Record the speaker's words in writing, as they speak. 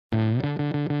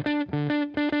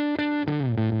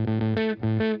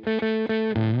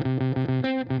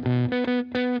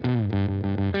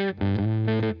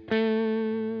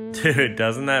Dude,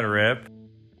 doesn't that rip?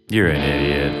 You're an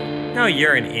idiot. No,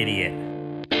 you're an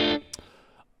idiot.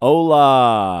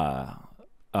 Hola.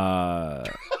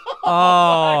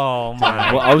 Oh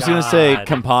my! Well, I was gonna say God.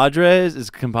 compadres. Is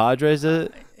compadres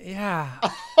it? Yeah.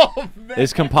 Oh, man.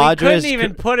 Is He compadres? couldn't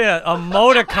even put a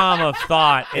modicum of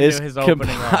thought is into his opening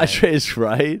line. compadres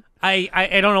right?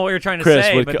 I don't know what you're trying to Chris,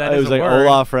 say, but that it is was a like word.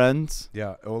 hola friends.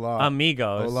 Yeah, hola.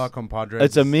 Amigos. Hola, compadres.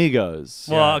 It's amigos.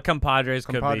 Well, Yeah. compadres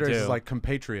could be Compadres too. is like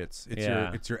compatriots. It's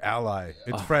Yeah. it's your ally.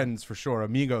 It's friends for sure.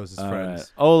 Amigos is All friends. right.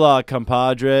 Hola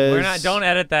compadres. We're not. Don't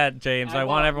edit that, James. I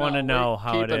want everyone to know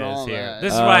how it keeping is all here. that.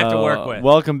 This is what I have to work with.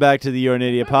 Welcome back to the You're an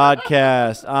Idiot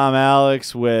podcast. I'm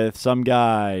Alex with some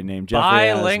guy named Jeffrey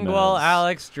Bilingual Asmus.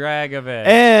 Alex Dragovich.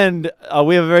 And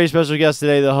we have a very special guest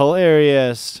today, the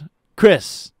hilarious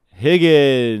Chris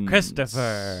Higgins.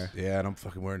 Christopher. Yeah, and I'm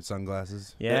fucking wearing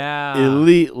sunglasses. Yeah.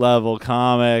 Elite level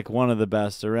comic, one of the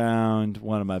best around,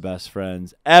 one of my best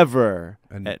friends ever.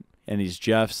 And- And he's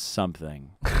Jeff's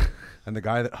something. And the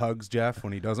guy that hugs Jeff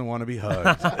when he doesn't want to be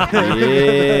hugged.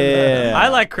 Yeah. I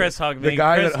like Chris hug me. The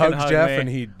guy Chris that can hugs hug Jeff me. and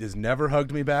he has never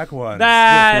hugged me back once.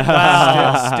 That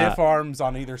wow. Stiff arms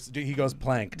on either. He goes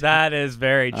planked. That is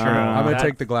very true. I'm gonna That-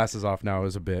 take the glasses off now. It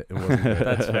was a bit. It wasn't good.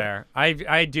 That's fair.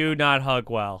 I do not hug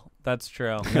well. That's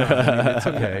true. I mean, it's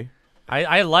okay.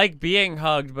 I like being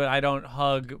hugged, but I don't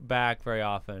hug back very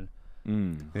often.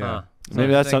 Mm. Yeah. Huh. Maybe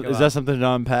Something that's to think is about. that something to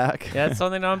unpack? Yeah, it's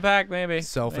something to unpack, maybe.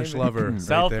 Selfish Maybe. lover. Right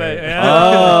Selfish. there. Yeah.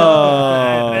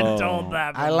 Oh. I've been told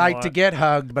that I like before. to get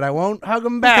hugged, but I won't hug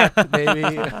him back, baby.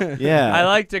 Yeah. I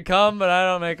like to come, but I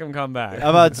don't make him come back. I'm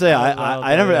about to say I'll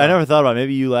I tell you that. never thought about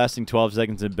maybe you lasting 12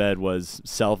 seconds in bed was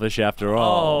selfish after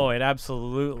all. Oh, it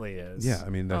absolutely is. Yeah, I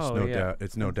mean that's Oh, no yeah. doubt.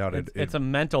 It's no doubt. It's a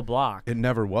mental block. It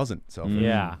never wasn't selfish.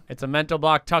 Yeah, it's a mental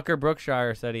block. Tucker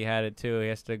Brookshire said he had it too. He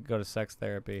has to go to sex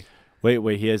therapy.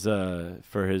 Wait, he has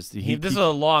for his This is a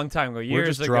long time ago, years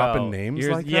just ago. dropping names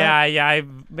Years- like that? Yeah, I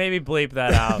maybe bleep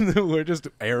that out. We're just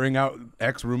airing out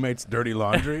ex-roommates' dirty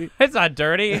laundry. It's not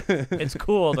dirty. It's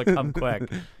cool to come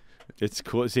quick. It's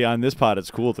cool. See, on this pod, it's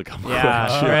cool to come. Yeah,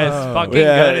 quick. Chris, Oh. fucking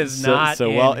Yeah, good is so, not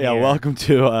so in well, yeah. here. Welcome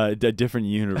to a different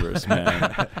universe, man.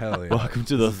 Hell yeah. Welcome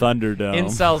to the Thunderdome.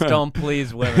 Incels don't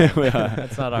please women. Yeah.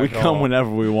 That's not our we goal. come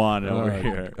whenever we want over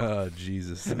here. Oh,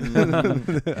 Jesus. You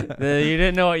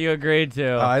didn't know what you agreed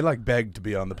to. I begged to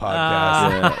be on the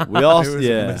podcast. Yeah, we also It was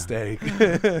a mistake.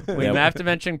 We Yeah, have to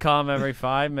mention cum every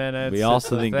 5 minutes. we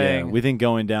also It's a think thing. we think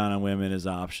going down on women is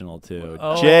optional too.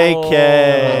 Oh.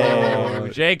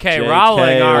 JK. J.K.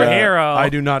 Rowling, our hero. I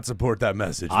do not support that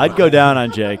message. I'd go down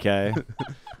on JK.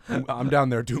 I'm down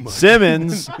there too much.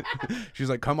 Simmons. She's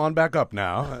like, come on back up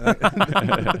now.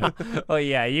 Oh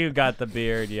yeah, you got the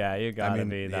beard. Yeah, you gotta mean,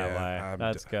 be that yeah, way. I'm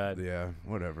That's d- good. Yeah,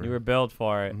 whatever. You were built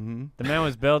for it. Mhm. The man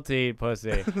was built to eat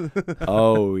pussy.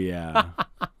 Oh yeah.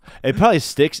 It probably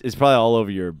sticks. It's probably all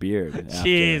over your beard. after.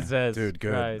 Jesus, Dude,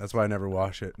 good. Christ. That's why I never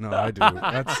wash it. No, I do.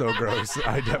 That's so gross.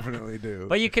 I definitely do.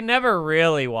 But you can never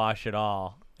really wash it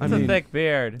all. I It's a mean, thick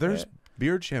beard. There's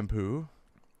beard shampoo.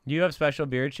 You have special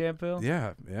beard shampoo?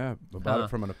 Yeah. I bought Huh. it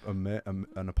from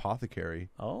an apothecary.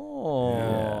 Oh,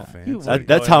 Yeah, fancy. You would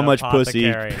That's go how to much pussy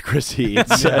apothecary. Chris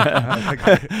eats. I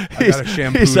gotta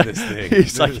shampoo he's like- this thing.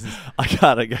 He's like,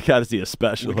 I gotta see a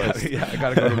specialist. I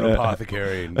gotta go to an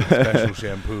apothecary and get special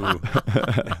shampoo.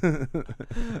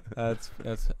 That's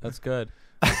good.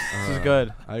 This is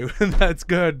good. That's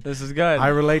good. This is good. I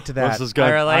relate to that. What's this guy?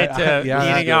 I relate to yeah, that's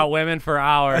eating good. out women for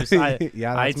hours. I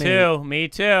that's me. too. Me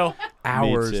too.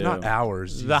 Hours, Me too. not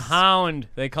hours. The Hound.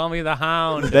 They call me the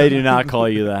Hound. They do not call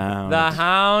you the Hound. The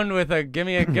Hound with a give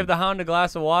the Hound a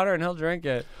glass of water and he'll drink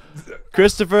it.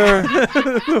 Christopher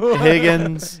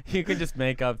Higgins. You can just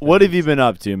make up. What have things. you been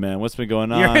up to, man? What's been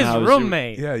going on? You're his How was your-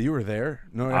 roommate. Yeah, you were there.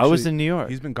 No, I was actually, in New York.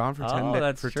 He's been gone for 10 Oh, days.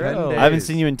 that's for true. 10 days. I haven't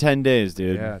seen you in 10 days,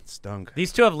 dude. Yeah, it stunk.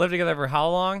 These two have lived together for how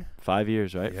long? 5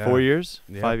 years, right? Yeah. 4 years?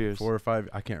 Yeah, 5 years. 4 or 5.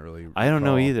 I can't really. I don't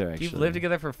know recall. either, actually. You've lived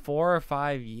together for 4 or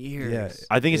 5 years. Yeah.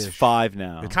 I think it's Ish. 5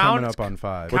 now. It's Count- coming up on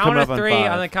 5. We're Count coming of up on 3.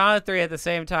 5. On the count of 3 at the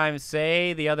same time,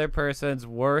 say the other person's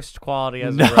worst quality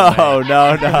as a No, roommate.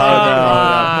 no.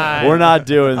 on. We're not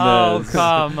doing this. Oh,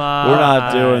 come on. We're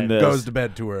not doing this. Goes to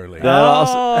bed too early. That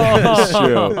also is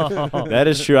Oh. true. That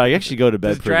is true. I actually go to bed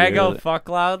Does pretty Drago early. fuck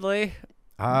loudly?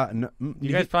 No,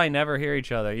 You guys probably never hear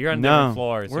each other. You're on No. different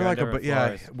floors. we're You're on like different but yeah,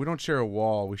 floors. we don't share a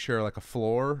wall. We share like a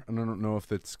floor, and I don't know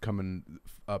if it's coming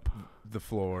up the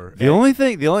floor. The only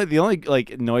thing, the only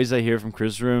like noise I hear from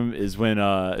Chris' room is when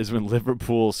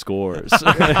Liverpool scores.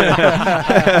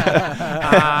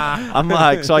 I'm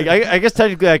like, so I guess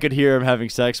technically I could hear him having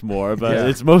sex more, but Yeah.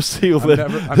 it's mostly I'm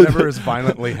never as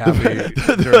violently happy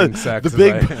during sex.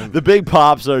 The big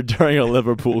pops are during a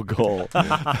Liverpool goal.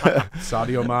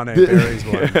 Sadio Mane buries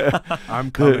one.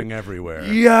 I'm coming everywhere.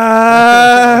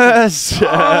 Yes. Oh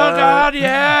God,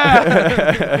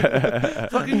 yeah!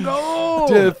 Fucking goal!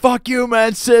 Dude, fuck you,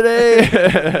 Man City.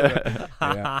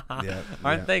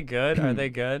 Aren't they good? Are they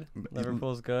good?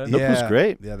 Liverpool's good. Liverpool's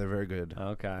great. Yeah, they're very good.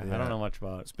 Okay, I Yeah. don't know much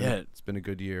about it. It's been a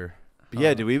good year. But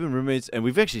yeah, dude, we've been roommates, and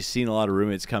we've actually seen a lot of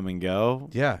roommates come and go,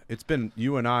 Yeah, it's been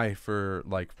you and I for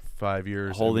like 5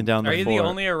 years. holding down the Are you the fort.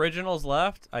 only originals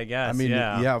left? I guess. I mean,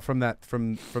 yeah. from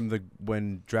the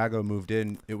when Drago moved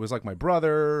in, it was like my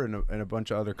brother and a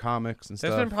bunch of other comics and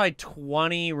There's stuff. been probably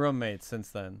 20 roommates since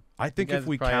then. I think You if guys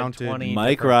we probably had counted, 20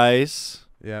 Mike different- Rice,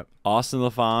 yeah, Austin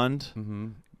LaFond,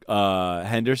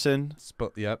 Henderson,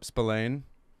 Spillane,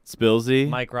 Spilsey,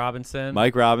 Mike Robinson,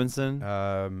 Mike Robinson,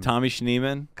 Tommy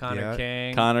Schneeman, Connor yeah.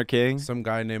 King. Connor King, some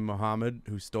guy named Muhammad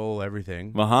who stole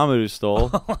everything. Muhammad who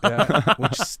stole. Yeah,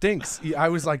 which stinks. I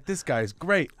was like, this guy's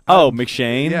great. Oh,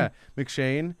 McShane. Yeah,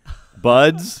 McShane,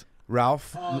 Buds.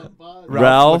 Ralph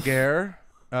Ralph. Laguerre,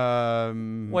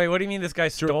 Wait, what do you mean this guy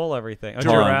stole everything? Oh,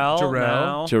 Jarrell.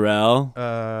 Jarrell.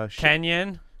 Jarrell.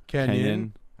 Kenyon.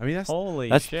 Kenyon. I mean, Holy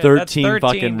That's shit. 13 that's 13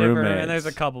 fucking different, roommates. And there's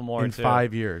a couple more in too.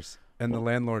 5 years, and the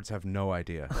landlords have no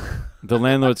idea. The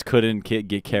landlords couldn't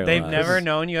get care They've less. never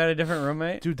known you had a different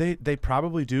roommate? Dude, they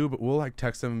probably do, but we'll like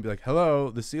text them and be like,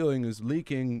 "Hello, the ceiling is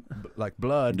leaking like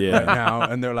blood Yeah. right now,"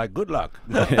 and they're like, "Good luck."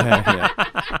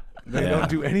 Yeah. They Yeah. don't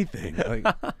do anything. Like,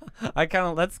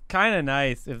 That's kind of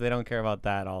nice if they don't care about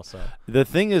that also. The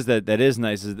thing is that is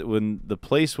nice is that when the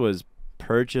place was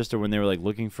purchased or when they were like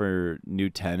looking for new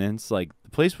tenants, like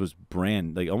the place was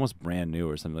almost brand new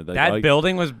or something like That like,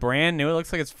 building was brand new. It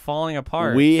looks like it's falling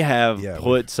apart. we have Yeah,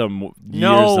 put some years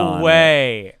no on it.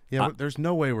 way. yeah, but there's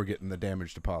no way we're getting the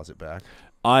damage deposit back.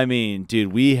 I mean,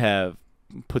 dude, we have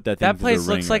put that thing That through place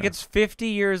the looks like ringer. it's 50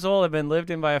 years old. It's been lived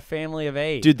in by a family of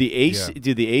 8. Dude, the AC, Yeah.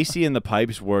 dude, the AC and the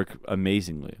pipes work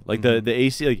amazingly. Like Mhm. the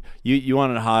AC, like you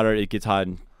want it hotter, it gets hot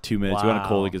in 2 minutes. You want it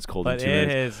cold, it gets cold but in 2 it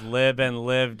minutes. has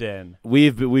lived in.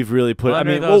 We've really put.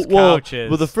 Under I mean, those well,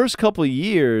 couches. the first couple of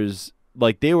years,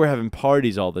 like they were having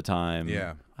parties all the time.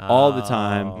 Yeah, All the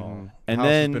time. Oh. And the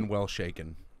house then has been well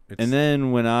shaken. It's, and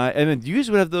then you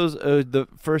guys would have those the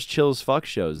first Chills Fuck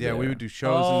shows. yeah, there. we would do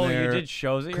shows Oh, in there. you did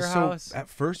shows at your 'Cause house? at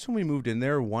first, when we moved in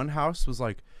there, one house was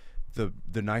like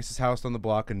the nicest house on the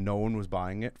block, and no one was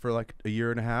buying it for like a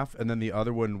year and a half, and then the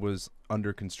other one was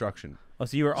under construction. Oh,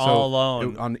 so you were So all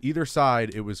alone. on either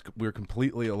side, we were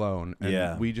completely alone, and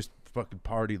Yeah. we just fucking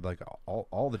partied like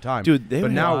all the time. Dude, they but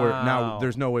would now Wow.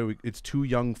 there's no way it's two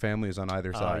young families on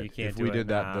either Oh, side. you can't if do we it did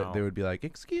that, now. they would be like,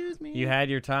 "Excuse me." You had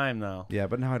your time though. Yeah,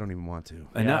 but now I don't even want to.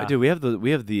 And now, Yeah. dude, we have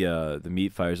the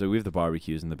meat fires. Like, we have the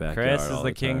barbecues in the backyard. Chris is all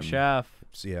the king time. chef.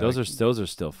 So, yeah, Those like, are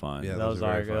still fun. Yeah, those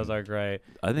are are very those fun. are great.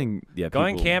 I think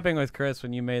Going people- camping with Chris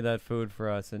when you made that food for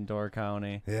us in Door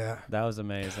County. Yeah. That was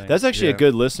amazing. That's actually a Yeah.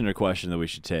 good listener question that we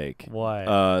should take.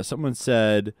 what? Someone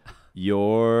said,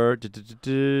 "Your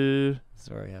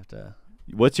Sorry, you have to.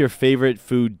 what's your favorite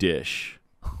food dish?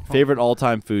 Favorite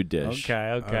all-time food dish?"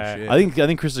 Okay, okay. shit. I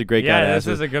think Chris is a great guy. Yeah, to this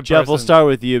ask is a good Jeff, we'll person. start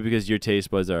with you because your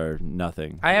taste buds are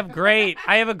nothing. I have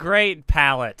a great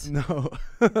palate. No.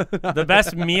 The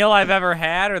best meal I've ever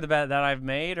had, or the best that I've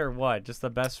made, or what? Just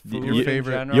the best food Your in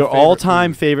favorite- general? Your favorite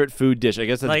all-time food. favorite food dish. I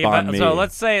guess that's like, banh mi. so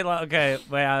let's say, okay,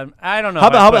 I don't know. How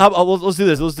if I about, put how about let's do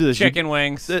this. Let's do this. chicken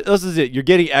wings? This is it. You're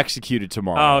getting executed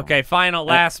tomorrow. Oh, okay, final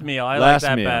last meal. I like last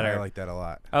that meal. better. I like that a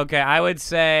lot. Okay, I would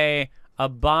say a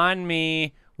banh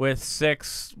mi with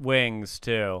 6 wings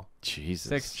too. Jesus.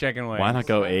 6 chicken wings. Why not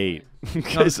go 8? No,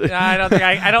 I don't think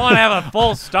I don't want to have a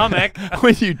full stomach.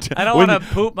 when you I don't want to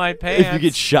poop my pants. If you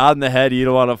get shot in the head, you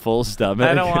don't want a full stomach.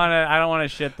 I don't want to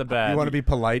shit the bed. You want to be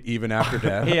polite even after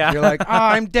death. Yeah. You're like,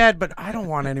 I'm dead, but I don't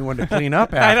want anyone to clean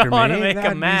up after I don't me. wanna make a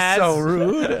That'd be mess." so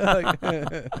rude. Like,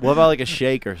 What about like a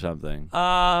shake or something?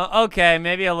 Okay,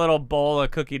 maybe a little bowl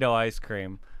of cookie dough ice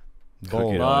cream.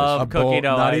 Cookie dough Love a cookie bowl,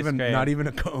 dough not ice even cream. not even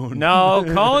a cone. No,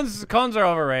 cones are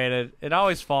overrated. It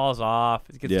always falls off.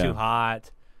 It gets Yeah. too hot.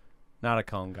 Not a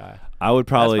cone guy. I would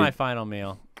probably. That's my final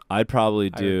meal. I'd probably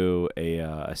do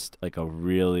like a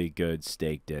really good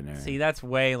steak dinner. See, that's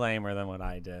way lamer than what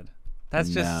I did. That's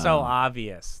just so No.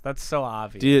 obvious. That's so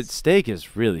obvious. Dude, steak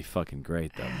is really fucking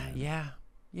great though. Man.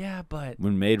 Yeah, but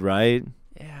When made right,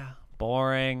 yeah,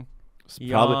 boring.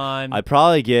 Yawn. I'd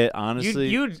probably get honestly.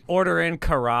 You'd order in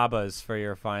Carrabba's for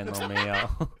your final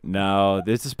meal. No,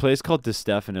 there's this place called Di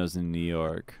Stefano's in New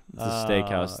York. It's a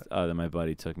steakhouse that my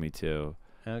buddy took me to.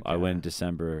 Okay. I went in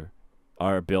December.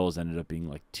 Our bills ended up being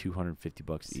like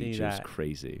 $250 See each. It was that.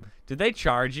 crazy. Did they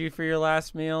charge you for your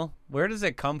last meal? Where does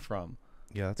it come from?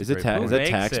 Yeah, that's Is a it great ta- point. is that makes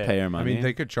it? taxpayer I money? mean,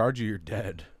 they could charge you. You're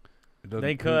dead. It doesn't-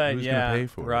 They could, who's yeah, gonna pay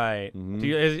for it? right.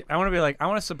 Mhm. I want to be like, I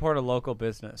want to support a local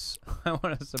business. I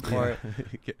want to support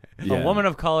Yeah. a woman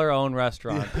of color owned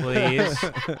restaurant, please.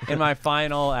 In my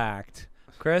final act,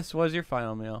 Chris, what's your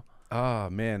final meal? Oh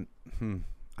man,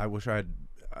 I wish I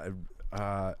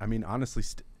mean, honestly,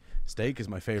 steak is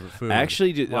my favorite food.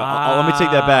 Actually, let me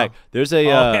take that back. There's a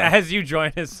as you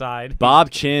join his side, Bob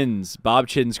Chin's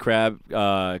crab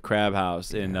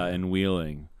house in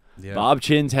Wheeling. yeah. Bob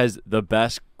Chin's has the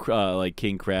best like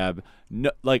king crab,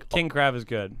 King crab is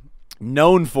good.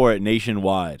 known for it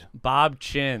nationwide. Bob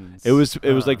Chin's. It was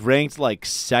like ranked like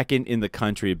second in the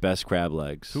country of best crab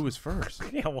legs. Who was first?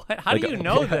 Yeah, what? How do you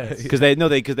know this? Because they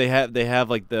have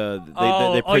like they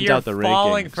print you're out the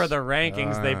falling rankings. for the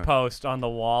rankings they post on the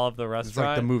wall of the It's restaurant.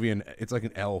 like the movie, it's like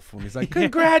an elf when he's like,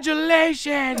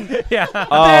 "Congratulations, yeah. best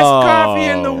coffee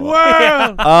in the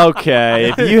world." Okay,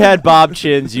 if you had Bob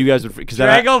Chin's, you guys would because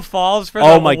Drago falls for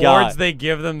Oh the my awards God. they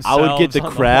give I themselves. would get the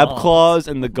on crab wall. claws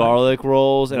and the garlic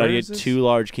rolls, and Where I'd is get this? 2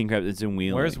 large king crabs. It's in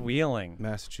Wheeling. Where's Wheeling?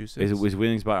 Massachusetts. Is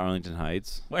Wheeling's by Arlington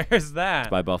Heights? Where's that?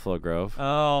 By Buffalo Grove.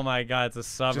 Oh my God, it's a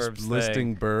suburbs Just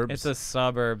listing thing. burbs. It's a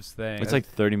suburbs thing. It's like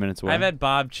 30 minutes away. I've had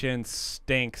Bob Chin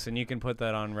stinks, and you can put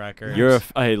that on record.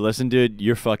 Hey, listen, dude.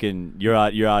 You're out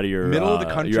of your middle of the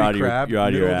country You're out of crab. your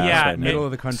middle ass. of the- Yeah, right now. middle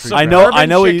of the country. Suburban crab. I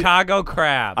know what you- Chicago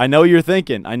crab. I know what you're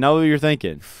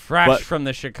thinking. Fresh but- from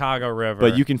the Chicago River.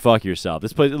 But you can fuck yourself.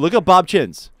 This place. Look up Bob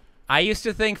Chin's. I used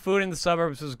to think food in the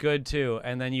suburbs was good too,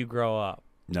 and then you grow up.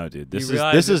 No, dude. You This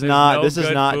realize is that there's not no this is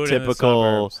good not food in the typical.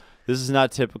 suburbs. This is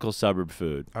not typical suburb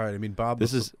food. All right, I mean, Bob.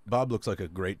 This Bob looks like a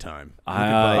great time.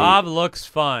 Bob looks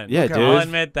fun. Yeah, Okay, dude. I'll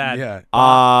admit that. Yeah.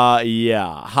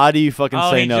 Yeah. How do you fucking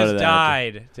Oh, say he no just to that?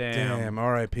 died. Damn. Damn.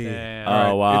 R.I.P. Damn. Oh All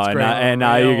right, wow! it's And, great. and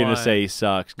now Real you're gonna one. say he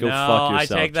sucks. Go no, fuck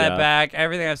yourself. I take that Jeff. back.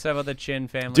 Everything I've said about the Chin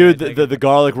family. Dude, I take the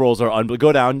garlic rolls are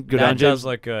Go down, that down, does James.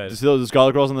 look good. See those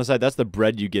garlic rolls on the side? That's the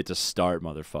bread you get to start,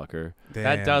 motherfucker.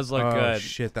 That Damn. does look oh, good.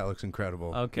 Shit, that looks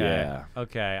incredible. Okay. Yeah.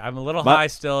 Okay. I'm a little My- high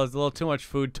still. It's a little too much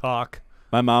food talk.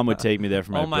 My mom would take me there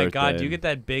for my Oh my birthday. God! Do you get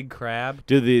that big crab?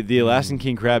 Dude, the Alaskan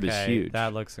king crab is Okay, huge.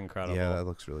 that looks incredible. Yeah, that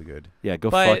looks really good. Yeah, go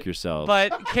But- fuck yourself.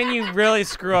 But can you really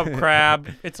screw up crab?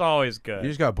 It's always good. You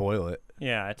just gotta boil it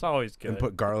Yeah, it's always good. and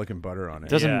put garlic and butter on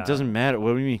it. Yeah. doesn't matter.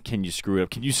 What do you mean? Can you screw it up?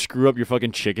 Can you screw up your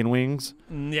fucking chicken wings?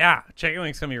 Yeah, chicken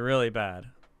wings can be really bad.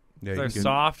 Yeah, If they're you can,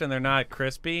 soft and they're not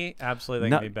crispy, absolutely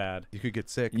they No- can be bad. you could get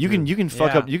sick. You too. can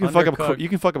fuck Yeah, up. You can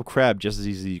undercooked. fuck up crab just as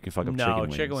easily as you can fuck up No,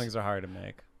 chicken wings. are hard to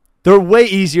make. They're way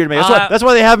easier to make. Uh, That's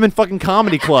why they have them in fucking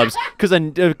comedy clubs. Because a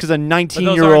But those aren't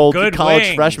 19-year-old good college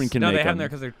wings. freshman can no, make they have them them. there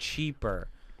because they're cheaper.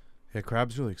 Yeah,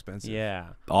 crab's really expensive. Yeah,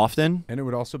 Often, And it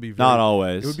would also be very, not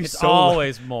always. It would be it's so.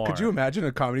 always more. Could you imagine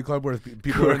a comedy club where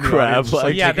people are in the Crab audience just, like,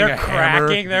 legs. Yeah, taking they're a hammer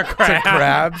cracking their to crab.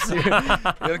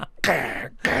 crabs?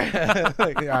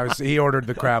 Like, he ordered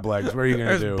the crab legs. What are you gonna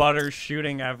There's do? butter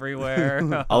shooting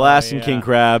everywhere. Alaskan Oh, king yeah.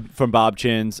 crab from Bob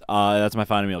Chin's. That's my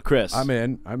final meal. Chris. I'm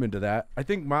into that. I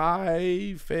think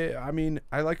I mean,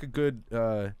 I like a good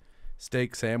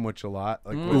steak sandwich a lot.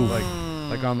 Like with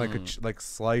like on like like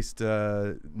sliced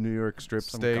New York strip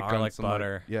Some steak on garlic some like-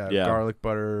 butter. yeah, Yeah. garlic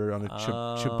butter on a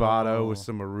ciabatta with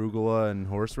some arugula and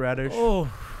horseradish. Oh,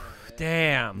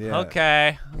 damn. Yeah.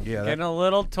 Okay. Yeah, Getting a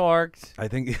little torqued. I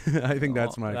think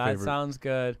that's my that favorite. sounds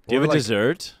good. do you have or a like-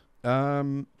 dessert?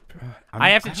 I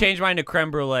have to change mine to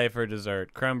creme brulee for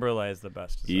dessert. Creme brulee is the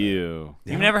best dessert. You.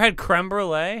 You've never had creme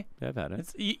brulee? Yeah, I've had it,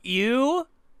 It's you?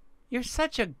 You're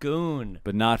such a goon.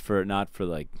 but not for not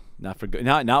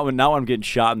when I'm getting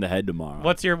shot in the head tomorrow.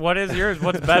 What is yours?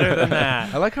 What's better than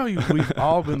that? I like how we've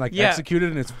all been like Yeah.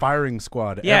 executed in its firing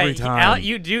squad Yeah, every time.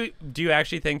 you do you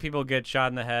actually think people get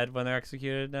shot in the head when they're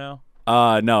executed now?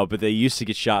 No, but they used to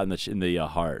get shot in the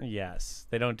heart. Yes.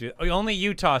 They don't do only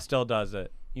Utah still does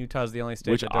it. Utah's the only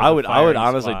state Which that does I a would firing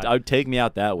honestly squad. I would take me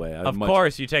out that way. Of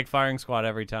course, you take firing squad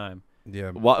every time.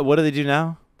 Yeah. What do they do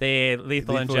now? The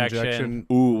lethal injection.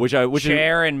 Ooh, which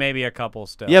Chair and maybe a couple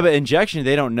still. Yeah, but injection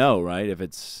they don't know, right? If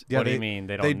it's What do you mean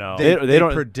they don't know? They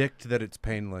don't predict that it's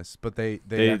painless, but they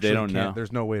They actually don't can't. know.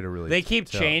 There's no way to really. They keep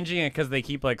tell. changing it because they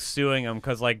keep like suing them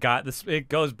because like it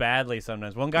goes badly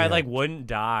sometimes. One guy Yeah. like wouldn't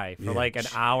die for Yeah, like an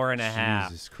hour and a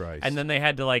half, Jesus Christ! and then they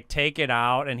had to like take it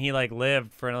out, and he like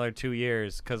lived for another 2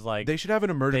 years because like they should have an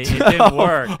it emergency. didn't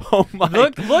work. Oh my!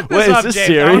 Look Wait, this is up, this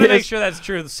James. I want to make serious? sure that's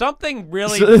true. Something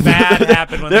really So- bad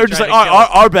happened when They're they just tried like, to kill him.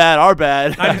 our bad, our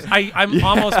bad. I'm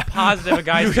almost positive a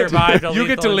guy survived. You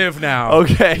get to live now.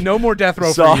 Okay. No more death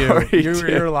row Sorry, for you. dude.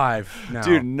 You're alive now.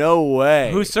 Dude, no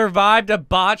way. Who survived a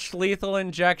botched lethal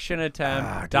injection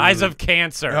attempt dies dude. of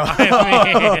cancer.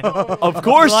 I mean, Of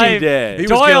course he Like, did. He was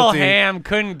Doyle guilty. Ham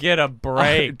couldn't get a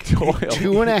break. Doyle.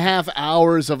 2.5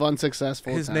 hours of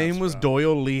unsuccessful His attempts, name was bro.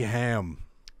 Doyle Lee Ham.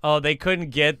 Oh, they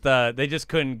just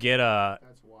couldn't get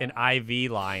an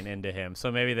IV line into him.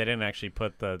 So maybe they didn't actually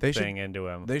put the They should- thing into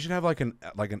him. They should have like an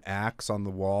axe on the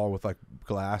wall with like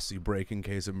glass you break in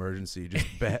case emergency.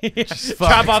 Just bet.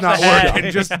 Chop off not the head.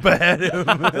 working. Just behead him.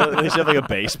 They should have like a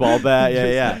baseball bat. Yeah,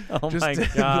 yeah. Oh Just my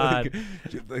god.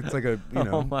 it's like a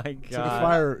Oh my It's like a god.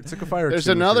 fire. It's like a fire. There's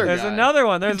extinguisher. another There's guy. another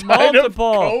one. There's died of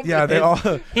multiple. COVID. Yeah, they all.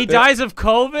 He dies of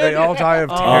COVID. They all die of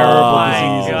Oh terrible my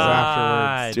diseases God.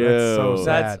 afterwards. That's so Dude.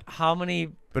 sad. That's how many.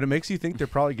 But it makes you think they're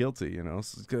probably guilty, you know?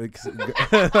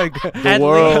 Like At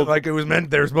world. like it was meant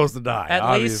they were supposed to die. At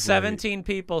obviously. least 17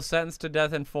 people sentenced to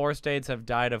death in 4 states have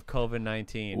died of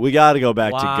COVID-19. We got to go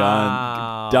back to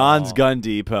Wow. Don's Gun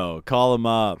Depot. Call him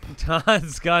up.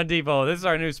 Don's Gun Depot. This is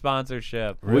our new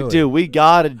sponsorship. Really? We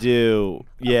got to do.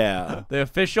 Yeah. The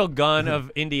official gun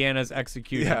of Indiana's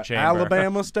execution Yeah, chamber.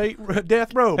 Alabama State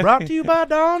Death Row, brought to you by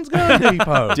Don's Gun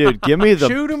Depot. Dude, give me the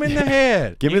Shoot him in the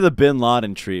head. give me the Bin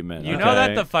Laden treatment. You know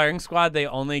that okay? the firing squad, they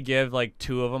only give like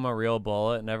 2 of them a real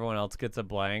bullet and everyone else gets a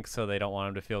blank so they don't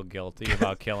want them to feel guilty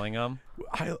about killing them.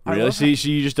 I Really? love So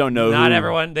you just don't know Not who.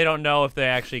 everyone, they don't know if they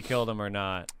actually killed him or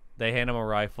not. They hand them a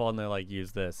rifle and they're like,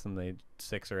 use this, and they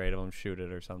 6 or 8 of them shoot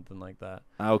it or something like that.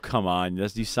 Oh, come on.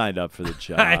 You signed up for the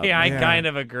job. I Yeah. kind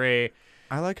of agree.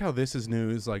 I like how this is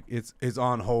news. Like it's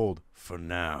on hold for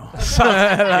now.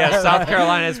 Yeah, South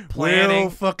Carolina's planning. We'll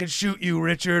fucking shoot you,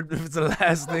 Richard, if it's the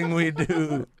last thing we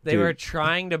do. They were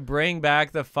trying to bring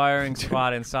back the firing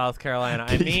squad in South Carolina.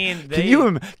 I mean, they.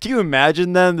 Can you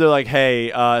imagine them? They're like,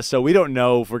 hey, so we don't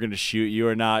know if we're gonna shoot you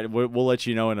or not. We'll let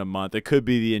you know in a month. It could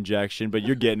be the injection, but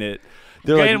you're getting it.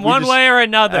 They're in "We one just- way or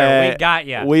another, we got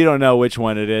you. We don't know which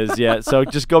one it is yet. So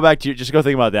just go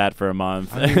think about that for a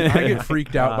month. I mean, I get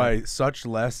freaked out by such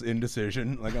less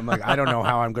indecision. Like I'm like, I don't know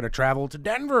how I'm gonna travel to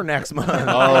Denver next month.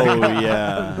 Oh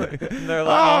yeah. They're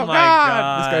like, oh my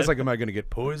God. This guy's like, am I gonna get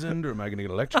poisoned or am I gonna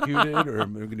get electrocuted or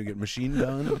am I gonna get machine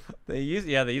gunned? They used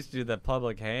to do the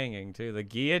public hanging too. The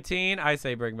guillotine. I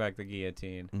say bring back the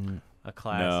guillotine. A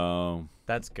class. No.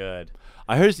 That's good.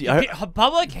 I heard.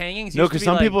 Public hangings. No, because because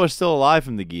some people are still alive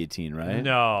from the guillotine, right?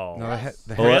 No. No,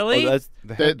 the Oh, Really? that's-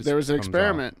 the head There was an comes off.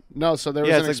 experiment. No, so there was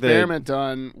Yeah, an it's like experiment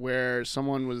done where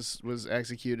someone was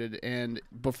executed, and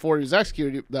before he was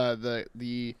executed,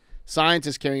 the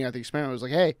scientist carrying out the experiment was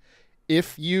like, "Hey,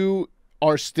 if you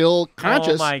are still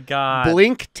conscious, Oh my God.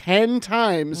 blink 10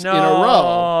 times no. in a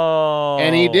row,"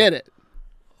 and he did it.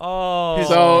 Oh.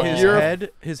 So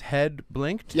his head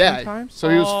blinked Yeah, 10 times. so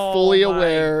he was fully Oh my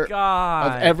aware God.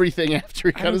 of everything after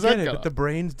he I cut don't his get head it, cut but off. the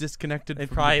brain's disconnected. It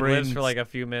from probably the lives brain's for like a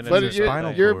few minutes. But or your your, spinal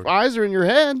something. your cord. eyes are in your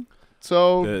head,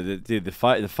 so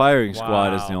the firing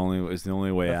squad is the Wow.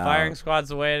 only way The out. firing squad's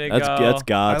the way to That's go. that's I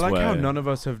God's like way. how none of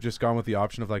us have just gone with the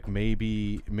option of like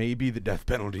maybe the death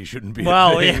penalty shouldn't be.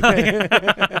 Well, a thing.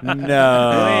 yeah.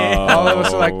 No. All of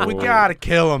us are like, we gotta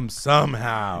kill him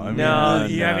somehow. I mean, No,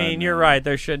 no, I mean, no. you're right.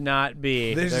 There should not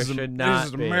be. This There is should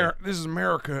not be. This is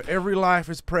America. Every life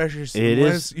is precious It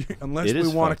unless is- unless it we is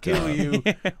want fucked to kill up. you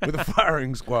with a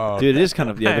firing squad. Dude, it is kind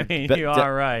of I mean, you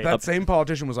are right. that same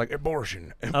politician was like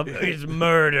abortion. It's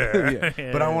murder.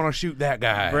 Yeah, but I want to shoot that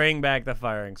guy. Bring back the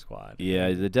firing squad.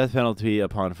 Yeah, the death penalty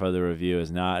upon further review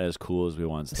is not as cool as we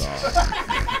once thought.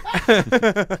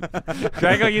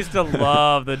 Drago used to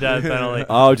love the death penalty.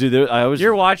 Oh, dude, I was.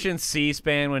 You're watching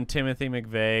C-SPAN when Timothy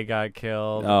McVeigh got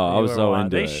killed. Oh, I You was were so wa-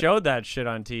 into They it. showed that shit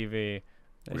on TV.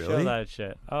 They show Really? that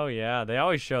shit. Oh yeah, they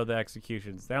always show the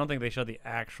executions. I don't think they show the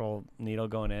actual needle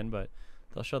going in, but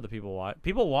they'll show the people watch.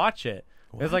 People watch it.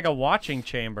 It's like a watching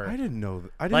chamber. I didn't know.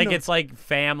 I didn't Like know. it's like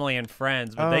family and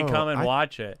friends, but they Oh, come and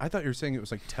watch it. I thought you were saying it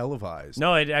was like televised.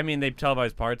 No, I mean they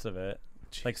televise parts of it,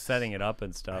 like setting it up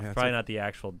and stuff. Yeah, it's Probably like- not the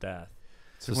actual death.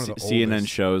 It's So one of the CNN oldest,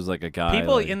 shows like a guy.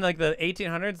 People like, in like the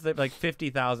 1800s, that like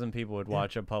 50,000 people would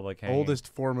watch a public hanging.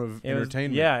 oldest form of It was-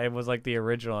 entertainment. yeah, it was like the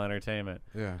original entertainment.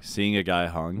 Yeah. seeing a guy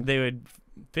hung. They would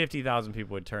 50,000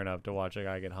 people would turn up to watch a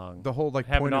guy get hung. The whole like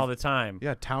Happened point all of, the time.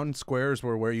 yeah, town squares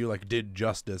were where you like did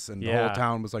justice, and the Yeah. whole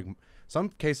town was like. Some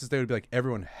cases they would be like,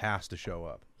 everyone has to show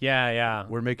up. Yeah.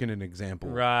 We're making an example.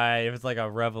 Right. It was like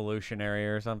a revolutionary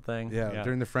or something. Yeah,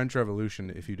 during the French Revolution,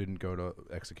 if you didn't go to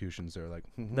executions, they're like,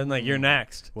 Then like you're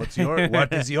next. what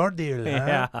is your deal?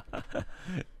 Yeah. Huh?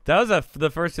 That was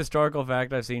the first historical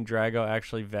fact I've seen Drago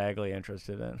actually vaguely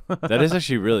interested in. That is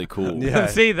actually really cool. Yeah.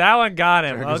 See, that one got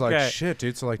him. Drago's Okay. like, shit,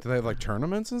 dude. So like, do they have like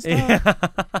tournaments and stuff?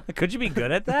 Yeah. Could you be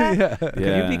good at that? Yeah. Could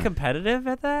Yeah. you be competitive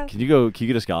at that? Can you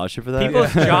get a scholarship for that?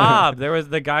 People's job. There was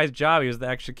the guy's job. He was the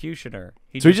executioner.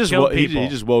 So he just killed people. he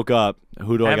just woke up.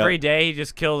 Who do I got? Every day he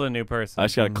just killed a new person. I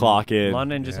just got to clock in.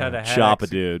 London just had a head Chop a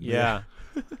dude. Yeah.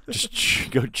 Just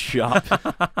go chop.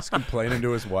 He's complaining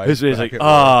to his wife. He's back like, at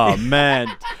oh man,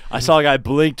 I saw a guy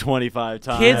blink 25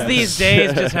 times. Kids these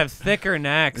days just have thicker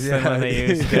necks than when they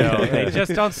used to. Yeah. They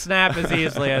just don't snap as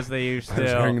easily as they used I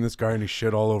was carrying to. this guy and he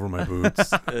shit all over my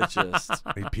boots. It's just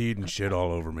He peed and shit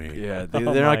all over me. yeah. Oh They're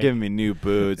my. not giving me new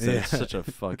boots. Yeah. It's such a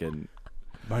fucking.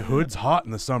 My hood's hot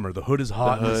in the summer. The hood is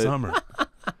hot in the hood. summer.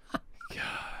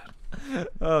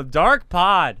 Oh, dark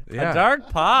pod. Yeah. A dark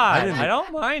pod. didn't- I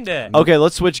don't mind it. Okay,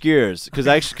 let's switch gears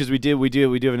because we do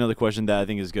have another question that I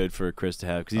think is good for Chris to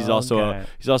have because Okay.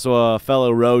 he's also a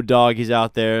fellow road dog. He's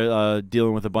out there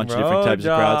dealing with a bunch of different Road types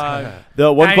of crowds. dog.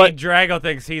 The one I que- mean, Drago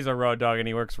thinks he's a road dog and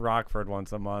he works Rockford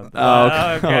once a month.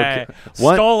 Oh, okay. Okay.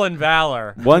 One- Stolen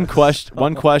valor. one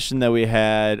question that we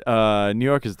had. New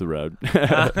York is the road.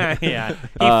 Yeah. He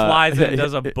flies in and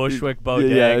does a Bushwick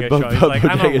bodega bo- show. He's like,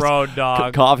 I'm a bodegas. road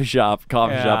dog. coffee shop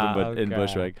Yeah, in okay.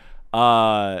 Bushwick.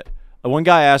 One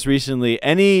guy asked recently,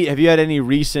 have you had any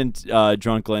recent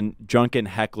drunken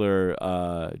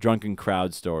heckler, drunken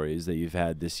crowd stories that you've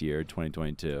had this year,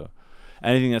 2022?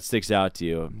 Anything that sticks out to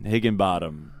you?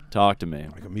 Higginbottom, talk to me.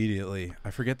 Like immediately, I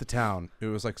forget the town. It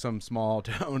was like some small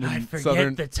town in I forget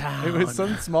southern. the town. It was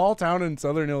some small town in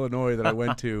southern Illinois that I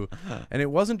went to, and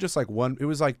it wasn't just like one. It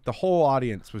was like the whole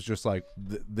audience was just like,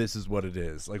 this is what it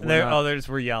is. Like Others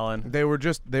were yelling. they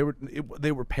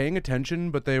were paying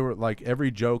attention, but they were like every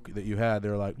joke that you had, they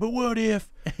were like, but what if?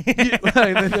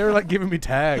 Like, they were like giving me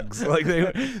tags. Like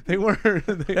they were.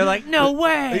 They're like, no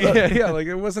way. yeah. Like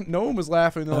it wasn't. No one was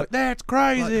laughing. They're like, that's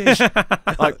crazy.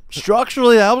 Like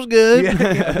structurally, that was good.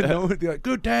 Yeah, no, they're like,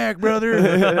 good tag, brother.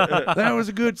 That was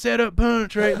a good setup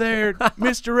punch right there.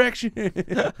 Misdirection.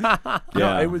 Yeah.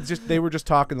 No, it was just they were just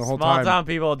talking the whole Small time. town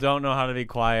people don't know how to be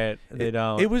quiet. They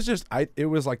don't. It was just it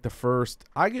was like the first.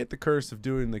 I get the curse of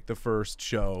doing like the first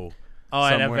show. Oh,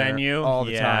 at a somewhere venue? all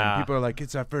the Yeah. time. People are like,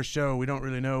 it's our first show. We don't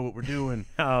really know what we're doing.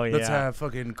 Oh, yeah. Let's have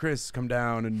fucking Chris come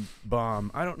down and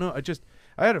bomb. I don't know.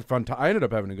 I had a fun time. I ended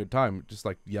up having a good time. Just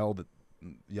like yelled. You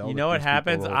at know these what people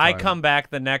happens? the whole I time. come back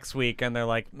the next week and they're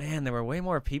like, "Man, there were way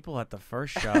more people at the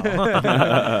first show." Some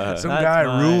That's guy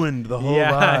fine. ruined the whole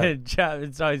vibe.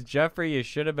 It's always Jeffrey. You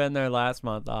should have been there last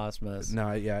month, Osmus.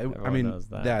 No, yeah, I Everyone mean, knows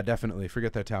that. yeah, definitely.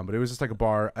 Forget that town, but it was just like a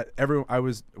bar. I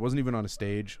wasn't even on a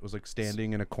stage. I was like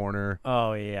standing in a corner,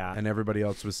 Oh yeah. and everybody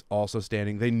else was also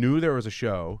standing. They knew there was a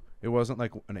show. It wasn't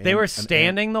like They were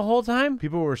standing the whole time.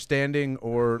 People were standing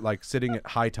or like sitting at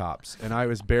high tops, and I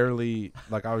was barely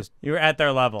like I was. You were at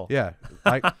their level. Yeah,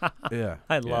 yeah.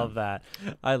 I love that.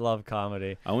 I love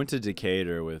comedy. I went to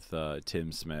Decatur with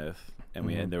Tim Smith, and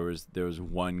we had Mm-hmm. there was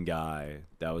one guy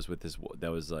that was with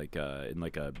that was like in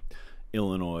like a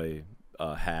Illinois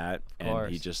hat, and he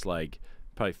course. just like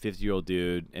probably 50-year-old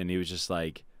dude, and he was just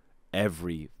like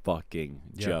every fucking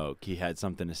Yeah. joke he had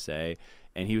something to say,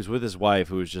 and he was with his wife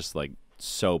who was just like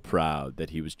so proud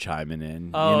that he was chiming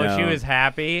in. Oh, you know? she was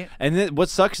happy. And then what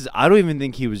sucks is I don't even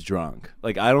think he was drunk.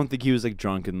 Like I don't think he was like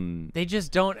drunk and. They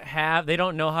just don't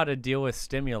know how to deal with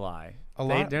stimuli.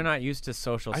 They're not used to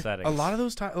social settings. A lot of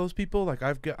those people, like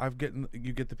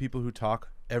you get the people who talk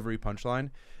every punchline,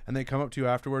 and they come up to you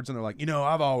afterwards and they're like,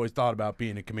 I've always thought about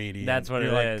being a comedian. That's what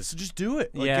You're it like, is. So just do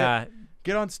it. Like, Yeah.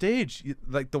 Get on stage.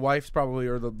 Like the wife's probably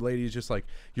or the lady's just like,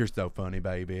 you're so funny,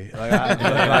 baby. Like,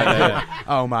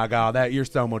 oh my god, you're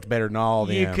so much better than all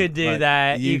them. You could do Like,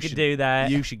 that. You could should- do that.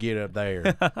 You should get up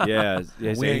there. Yeah,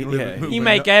 We so ain't living- yeah. moving You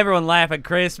make up. everyone laugh at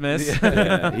Christmas.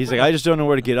 Yeah. He's like, I just don't know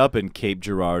where to get up in Cape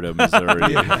Girardeau, Missouri.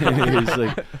 He's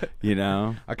like,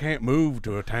 I can't move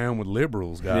to a town with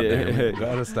liberals. Goddamn, Yeah.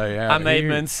 gotta stay out. I made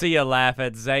here. Mencia laugh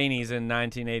at Zanies in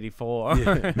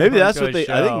 1984. maybe that's To what a they.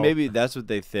 I think show. maybe that's what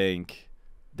they think.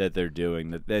 that they're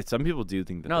doing. That some people do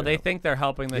think that. No, they're they helping. think they're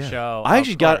helping the show. I of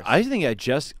actually got. course. I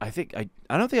think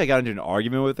I don't think I got into an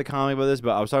argument with the comic about this,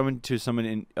 but I was talking to someone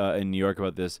in New York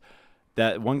about this.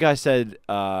 That one guy said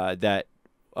that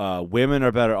women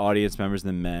are better audience members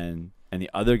than men, and the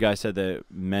other guy said that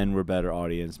men were better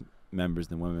audience members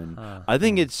than women. I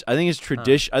think it's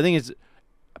tradition. I think it's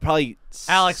probably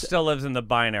Alex still lives in the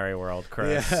binary world,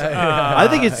 Chris. Yeah. I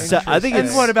think it's. I think And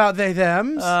it's. what about they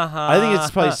thems? I think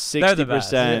it's probably They're the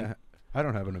best. 60%. Yeah. I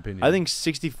don't have an opinion. I think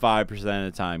 65%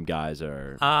 of the time guys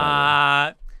are.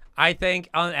 better. I think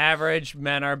on average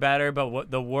men are better, but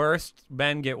the worst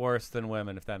men get worse than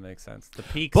women, if that makes sense. The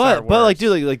peaks are worse. But like,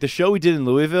 dude, like the show we did in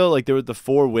Louisville, like there were the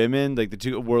 4 women, like the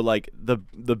 2 were like the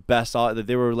best. That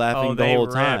they were laughing the whole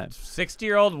time.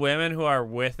 60-year-old women who are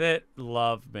with it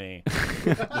love me.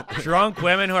 Drunk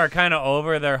women who are kind of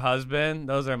over their husband,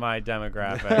 those are my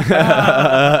demographic.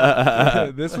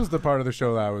 This was the part of the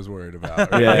show that I was worried about.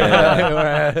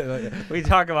 Yeah. We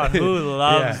talk about who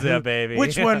loves the baby.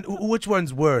 Which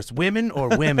one's worse, women or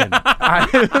women?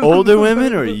 Older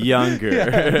women or younger?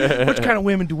 Which kind of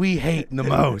women do we hate the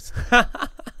most?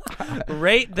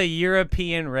 Rate the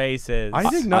European races. I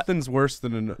think nothing's worse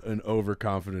than an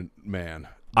overconfident man.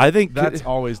 I think That's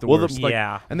always the well, worst. Like,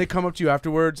 yeah. And they come up to you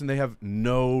afterwards and they have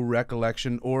no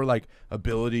recollection or like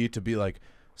ability to be like,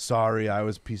 sorry, I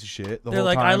was a piece of shit the They're whole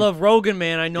like, time. I love Rogan,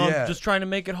 man. I know Yeah. I'm just trying to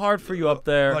make it hard for you up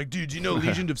there. Like, dude, do you know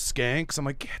Legion of Skanks? I'm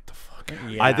like, get the fuck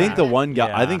out. Yeah. I think the one guy.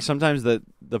 I Yeah. think sometimes the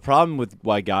problem with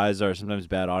why guys are sometimes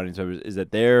bad audience members is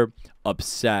that they're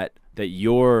upset that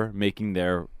you're making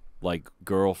their like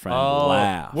girlfriend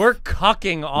laugh. We're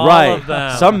cucking all right. of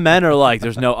them. Some men are like,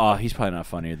 "There's no, oh, he's probably not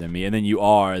funnier than me," and then you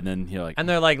are, and then you're like, and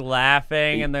they're like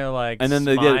laughing, and they're like and then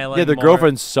smiling the more.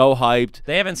 girlfriend's so hyped.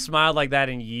 They haven't smiled like that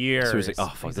in years. So he's like, "Oh,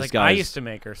 fuck, He's this like, guy's- I used to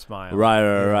make her smile.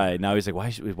 Right. Now he's like, why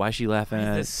is she laughing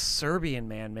at This Serbian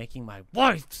man making my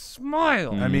wife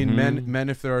smile. I mean, men,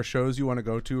 if there are shows you want to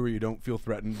go to where you don't feel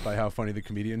threatened by how funny the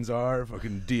comedians are,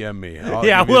 fucking DM me.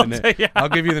 Yeah, I'll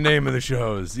give you the name of the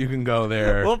shows. You can go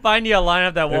there. We'll find you a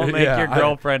lineup that won't make Yeah, your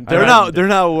girlfriend. They're threatened.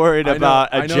 not worried I know- about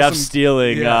I know Jeff some-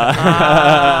 stealing.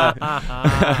 Yeah.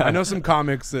 I know some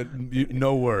comics that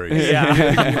no worries.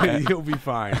 Yeah. You'll be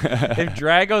fine. If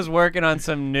Drago's working on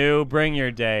some new, bring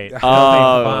your date. He'll be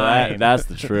Oh, fine. that's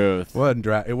the truth. It wasn't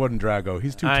Drago.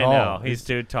 He's too I tall. know he's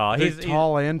too tall. He's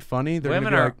tall and funny. They're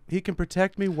Women gonna be are- like, he can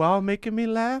protect me while making me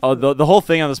laugh. Oh, the whole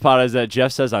thing on the spot is that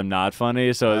Jeff says I'm not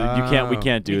funny, so we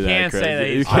can't do You that. can't Chris. say that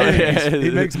You he's can't- He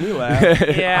makes me laugh.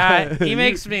 Yeah, he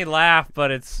makes me laugh,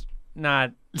 but it's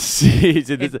not. See,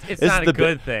 It's not a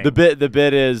good thing. The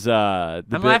bit is. I'm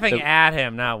laughing at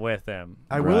him, not with him.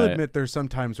 I will Right. admit there's some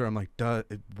times where I'm like,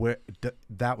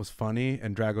 that was funny,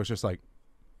 and Drago's just like,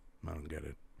 I don't get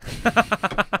it.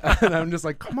 And I'm just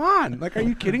like, come on, like, are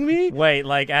you kidding me? Wait,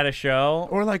 like at a show?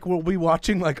 Or like we'll be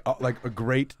watching like a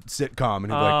great sitcom, and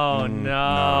he'll be Oh like,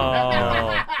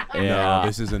 no! Yeah, no,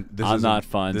 this isn't. I'm not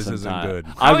fun. This sometimes. isn't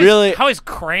good. How is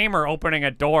Kramer opening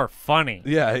a door funny?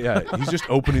 Yeah. He's just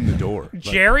opening the door. Like,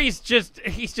 Jerry's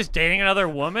he's just dating another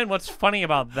woman. What's funny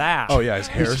about that? oh yeah, his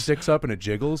hair sticks up and it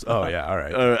jiggles. Oh yeah, all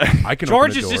right. I can.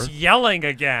 George open a is door. just yelling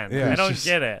again. Yeah, I don't it's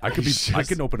get it. I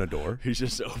can open a door. He's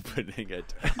just opening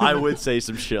it. I would say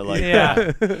some shit like Yeah,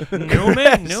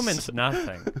 that. Newman's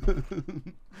nothing.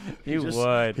 You Just-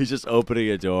 would. He's just opening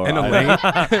a door. And Elaine,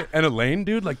 and Elaine,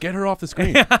 dude, like get her off the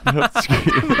screen.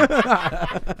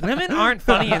 Women aren't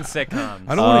funny in sitcoms.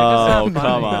 I don't want Oh, to.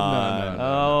 come on.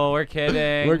 Oh, we're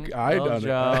kidding. I Little done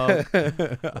joke.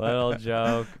 Little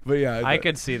joke. But yeah, I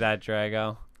could see that,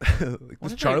 Drago.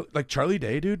 like Charlie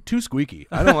Day, dude, too squeaky.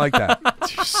 I don't like that.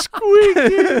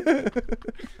 Squeaky.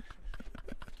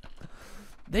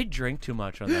 They drink too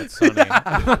much on that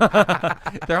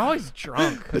Sunny. They're always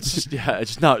drunk.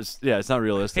 It's not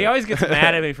realistic. He always gets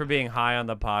mad at me for being high on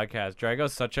the podcast.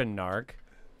 Drago's such a narc.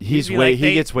 He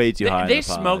gets way too high. They on the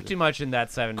smoke pod. too much in that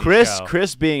 70s show.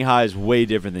 Chris being high is way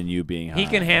different than you being high. He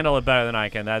can handle it better than I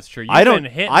can. That's true. You've I don't.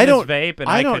 been hitting I don't. this vape, and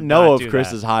I could don't know not if do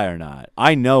Chris that. is high or not.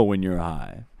 I know when you're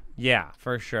high. Yeah,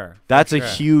 for sure. That's For a sure.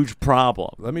 huge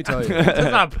problem. Let me tell you.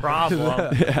 That's not a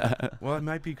problem. Well, it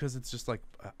might be because it's just like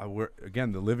we're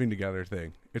again the living together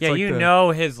thing. It's Yeah, like you the-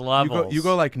 know his levels. You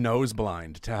go like nose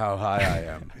blind to how high I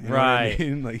am. You know what I Right.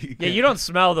 mean? Like, Yeah, you don't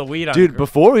smell the weed on Dude,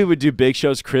 before we would do big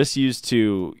shows, Chris used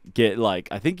to get like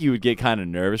I think you would get kind of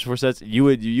nervous before sets. You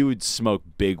would smoke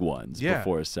big ones Yeah.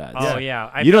 before sets. Oh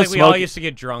yeah, I You feel don't like we all smoke- used to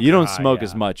get drunk. You or don't high, smoke yeah.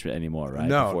 as much anymore, right?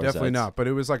 No, before definitely sets? not. But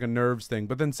it was like a nerves thing.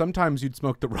 But then sometimes you'd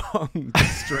smoke the long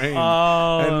strain.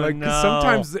 Oh, And like 'cause no.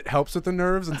 sometimes it helps with the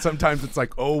nerves, and sometimes it's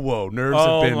like, oh whoa, nerves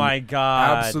Oh have been my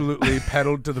God. absolutely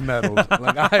pedaled to the metal.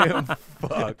 Like I am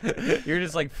fucked. You're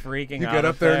just like freaking You out get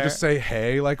up there and there. just say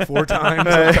hey like 4 times.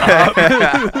 On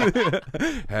top.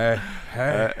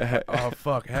 hey, oh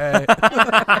fuck, hey.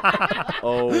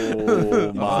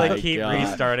 Oh my like keep God.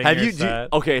 restarting Have your you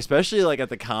set. okay, especially like at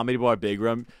the Comedy Bar Big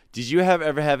Room? Did you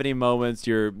ever have any moments?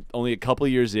 You're only a couple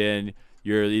years in.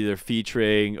 You're either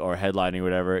featuring or headlining or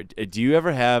whatever. Do you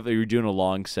ever have? You're doing a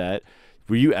long set.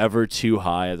 Were you ever too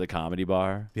high at the Comedy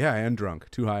Bar? Yeah, and drunk,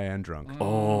 too high and drunk.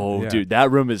 Oh, Yeah. dude, that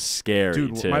room is scary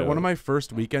Dude, too. one of my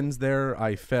first weekends there,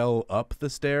 I fell up the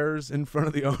stairs in front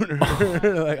of the owner.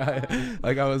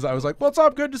 I was like, "What's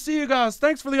up? Good to see you guys.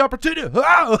 Thanks for the opportunity."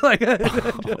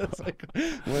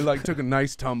 We took a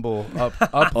nice tumble up.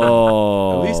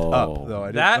 Oh, At least up though.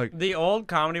 I didn't, The old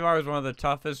Comedy Bar was one of the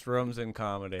toughest rooms in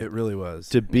comedy. it really was.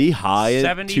 to be high,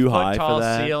 70 too foot high tall for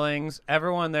that. ceilings.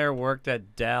 Everyone there worked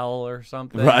at Dell or something.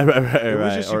 Right. It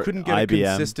was just you Or couldn't get a IBM.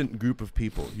 consistent group of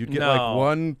people. You'd get No. like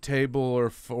one table or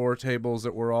 4 tables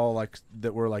that were all like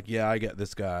yeah, I get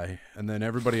this guy, and then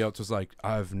everybody else was like,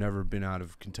 I've never been out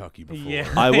of Kentucky before. Yeah.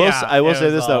 I will it say was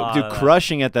this a though, lot dude, of that.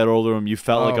 crushing at that old room, you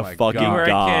felt Oh like my a fucking God. You were a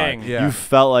god. king. Yeah. You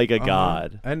felt like a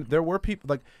god. And there were people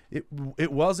like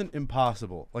it wasn't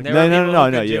impossible. Like There No, were no, people no,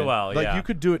 who no, could yeah. do well. like yeah. you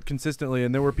could do it consistently,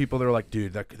 and there were people that were like,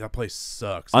 dude, that place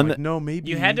sucks. On I'm the- like, no, maybe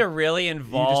You had to really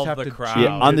involve have the to crowd. change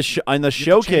Yeah, on the You have to change it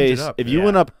showcase, up, if you yeah.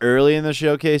 went up early in the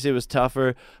showcase, it was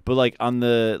tougher. But like on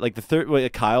the third,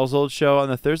 Kyle's old show on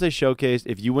the Thursday showcase,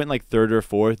 if you went like 3rd or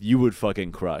 4th, you would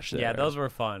fucking crush there. Yeah, those were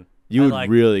fun. you I would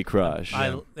liked- really crush.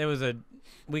 It was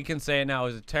we can say it now, it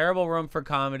was a terrible room for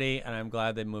comedy, and I'm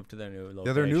glad they moved to their new location.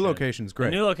 Yeah, their new location's The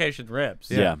great. new location rips.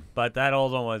 Yeah. But that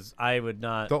old one was, I would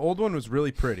not. The old one was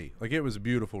really pretty. Like it was a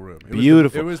beautiful room.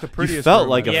 Beautiful. It was the prettiest. You felt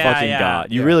room like a I've Yeah, fucking yeah.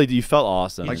 god. You Yeah. really you felt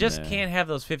awesome. you in just there. can't have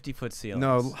those 50-foot ceilings.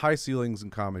 No, high ceilings in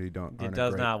comedy aren't It a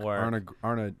does great- not work.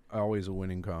 Aren't always a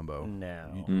winning combo.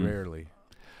 No. Rarely.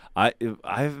 I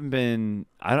haven't been.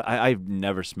 I've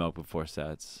never smoked before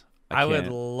sets. I would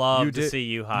can't. love You to did- see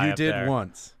you high You up did there.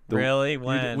 once. Really? You did-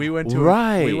 When? we went to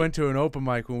Right. we went to an open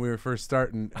mic when we were first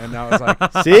starting, and I was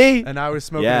like, See. and I was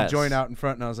smoking Yes. a joint out in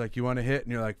front, and I was like, "You want to hit?"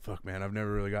 And you're like, "Fuck, man, I've never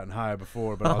really gotten high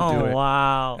before, but I'll do Oh, it."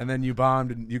 wow. And then you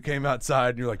bombed, and you came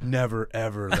outside, and you're like, "Never,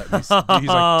 ever let me." He's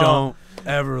like, "Don't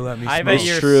ever let me." I smoke. bet It's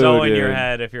you're true, so in your dude.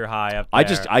 head if you're high up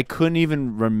there. I couldn't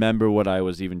even remember what I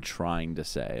was even trying to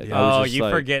say. Yeah. I was Oh, just you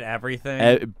like, forget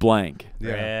everything? blank,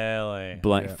 Yeah. Really?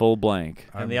 blank, Yeah. full blank.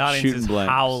 And the I'm audience shooting is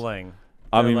blanks. howling.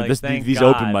 I They're mean, like, "Thank these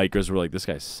God." open micers were like, this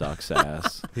guy sucks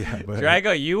ass. Yeah, but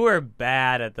Drago, you were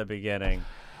bad at the beginning.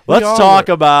 Let's all talk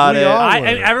were. about We it. all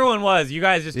And were. everyone was. You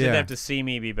guys just didn't Yeah. have to see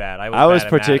me be bad. I bad was at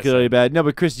particularly Madison. bad. No,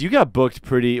 but Chris, you got booked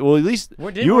pretty well. At least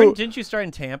Didn't you start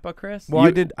in Tampa, Chris? Well,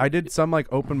 You- I did some like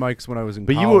open mics when I was in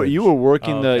But college. you were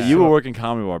working Okay. you were working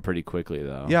Comedy Bar pretty quickly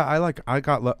though. Yeah, I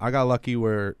got lucky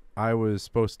where I was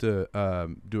supposed to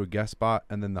do a guest spot,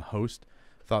 and then the host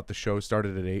thought the show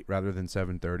started at 8 rather than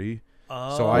 7:30.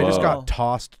 So I just Whoa. got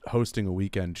tossed hosting a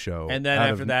weekend show. And then out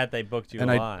after of- that, they booked you and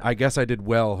a I lot. I guess I did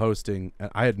well hosting. And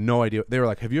I had no idea. They were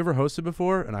like, "Have you ever hosted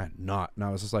before?" And I had not. And I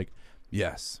was just like,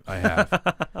 "Yes, I have."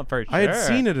 For sure. I had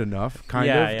seen it enough, kind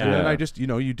Yeah, of. yeah. And then Yeah. I just,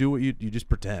 you do what you just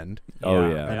pretend. Oh,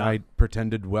 Yeah. yeah. And I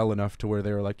pretended well enough to where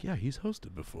they were like, "Yeah, he's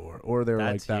hosted before," or they were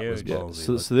That's like, "That was huge. Yeah. ballsy."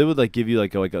 So, Like- so they would like give you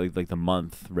like the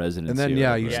month residency. and then or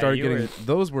yeah, whatever. you Yeah, started you getting were-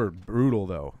 those were brutal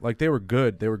though. Like they were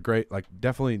good, they were great. Like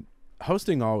definitely,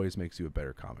 hosting always makes you a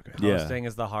better comic. I think. Yeah. Hosting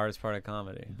is the hardest part of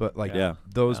comedy. But like Yeah.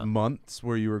 those Yeah. months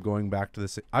where you were going back to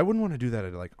the, I wouldn't want to do that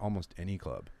at like almost any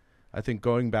club. I think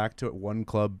going back to one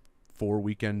club 4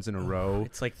 weekends in a row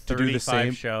It's like to do the 35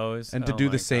 same- shows. and to Oh do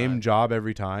my the same God. job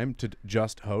every time, to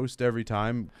just host every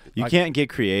time. You like, can't get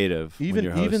creative. when even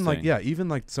you're even like hosting. yeah, even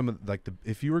like some of like the,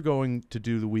 if you were going to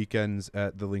do the weekends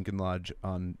at the Lincoln Lodge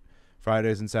on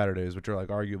Fridays and Saturdays, which are like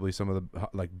arguably some of the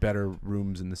like better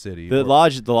rooms in the city. The or-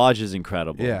 lodge is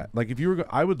incredible. Yeah, like if you were,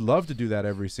 I would love to do that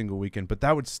every single weekend, but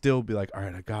that would still be like, all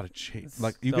right, I gotta change. It's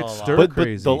Like you still get a lot. stir But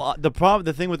crazy.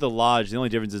 the thing with the lodge, the only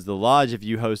difference is the lodge. If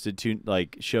you hosted two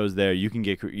like shows there, you can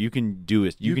do it. You can do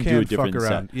a fuck different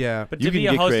around. set. Yeah, But You to be can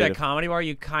a get host creative. at Comedy Bar,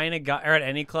 you kind of got, or at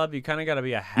any club, you kind of got to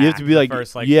be a hack. You have to be the like,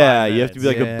 first, like yeah, 5 you have to be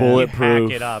like minutes. a Yeah. You bulletproof.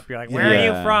 hack it up. You're like, where are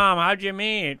you Yeah. from? How'd you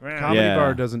meet? Comedy Yeah.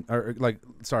 Bar doesn't, or like,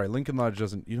 sorry, Lincoln Lodge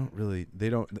doesn't. You don't really. They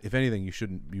don't. If anything, you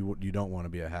shouldn't. You don't want to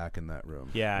be a hack in that room.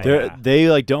 Yeah, They're- They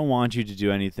like don't want you to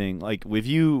do anything. Like if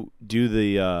you do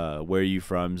the where you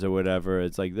from's or whatever,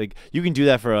 it's like you can do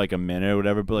that for like a minute or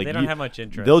whatever. But like they don't you- have much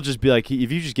interest. they'll just be like,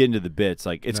 if you just get into the bits,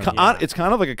 like it's No. it's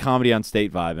kind of like a comedy on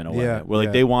state vibe in a way, Yeah, where like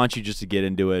yeah. they want you just to get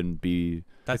into it and be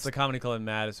That's the comedy club in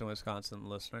Madison, Wisconsin,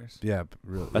 listeners. Yeah,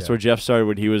 really. That's where Jeff started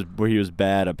when he was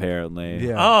bad apparently.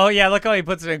 Yeah. Oh yeah, look how he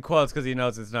puts it in quotes because he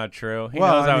knows it's not true. He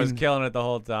Well, knows I I was mean- killing it the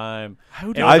whole time. How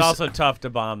It did was I've also tough to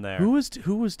bomb there. Who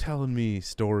was telling me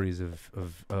stories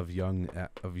of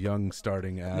young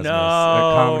starting asthma No,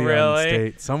 at Comedy on really?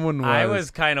 State? Someone was. I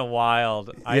was kind of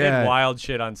wild. I Yeah. did wild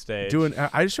shit on stage. doing.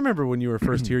 I just remember when you were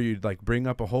first here, you'd like bring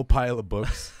up a whole pile of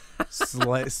books.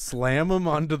 Slam them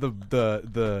onto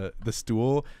the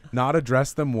stool, not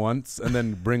address them once, and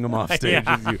then bring them off stage.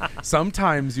 Yeah. with you.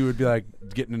 Sometimes you would be like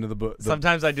getting into the book.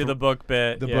 Sometimes I do the book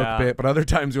bit. The yeah. book bit, but other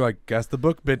times you're like, guess the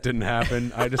book bit didn't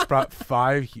happen. I just brought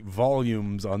 5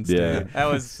 volumes on stage. Yeah. That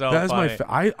was so That was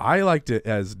funny. I liked it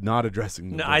as not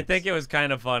addressing the No, I books. think it was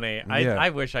kind of funny. Yeah. I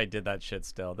wish I did that shit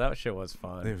still. That shit was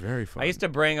fun. They're very fun. I used to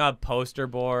bring up poster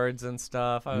boards and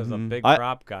stuff. I was a big I-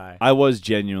 prop guy. I was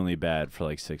genuinely bad for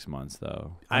like 6 months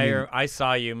though. I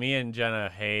saw you. Me and Jenna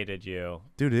hated you.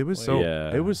 Dude, it was so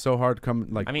Yeah. it was so hard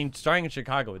coming like I mean, starting in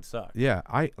Chicago would suck. yeah,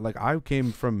 I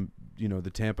came from, the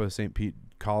Tampa St. Pete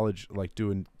college, like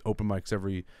doing open mics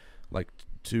every like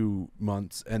 2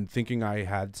 months and thinking I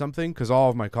had something because all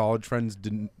of my college friends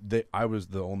didn't. I was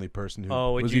the only person who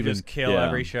Oh, would was you even just kill Yeah.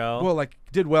 every show? well, like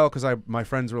did well because my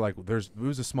friends were like, it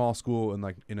was a small school and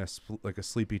like in a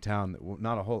sleepy town that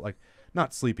not a whole like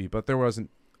not sleepy, but there wasn't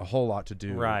a whole lot to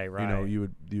do. Right, You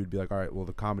would be like, all right, well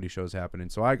the comedy show's happening,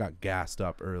 so I got gassed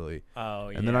up early. oh,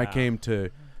 yeah. And then I came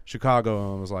to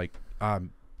Chicago and was like,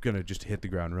 I'm gonna just hit the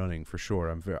ground running for sure.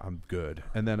 I'm good.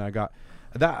 And then I got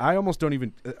that. I almost don't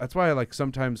even. That's why I like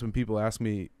sometimes when people ask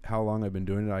me how long I've been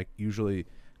doing it, I usually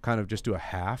kind of just do a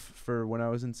half for when I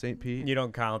was in St. Pete. You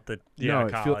don't count the No,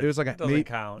 college. it was like a doesn't may-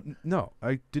 count. No,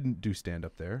 I didn't do stand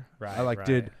up there. Right, I like right.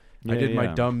 did. I Yeah, did my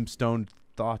yeah. dumb stoned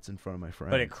thoughts in front of my friends.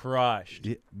 But it crushed.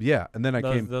 Yeah, and then I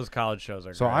came. Those college shows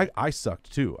are So great. I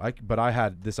sucked too. But I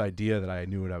had this idea that I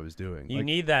knew what I was doing. You Like,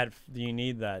 need that. You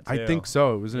need that. Too. I think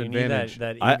so. It was an You need advantage.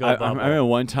 that ego I bubble. remember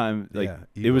one time like Yeah,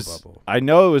 it ego was bubble. I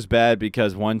know it was bad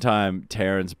because one time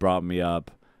Terrence brought me up.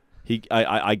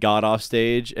 I got off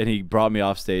stage and he brought me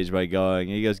off stage by going.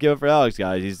 He goes, "Give it for Alex,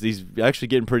 guys. He's actually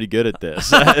getting pretty good at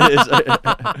this."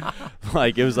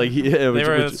 Like it was like They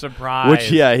were surprised.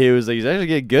 which yeah, he was like he's actually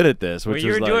getting good at this. Well, Which you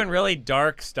was were like, doing really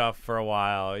dark stuff for a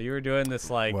while. You were doing this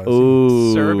like Was-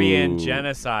 ooh. Serbian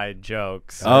genocide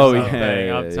jokes. Oh, or yeah, something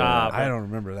yeah, up yeah. top. I don't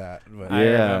remember that. But I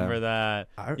Yeah. remember that.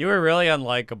 I- You were really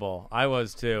unlikable. I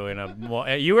was too.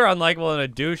 You were unlikable in a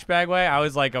douchebag way. I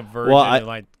was like a virgin Well, who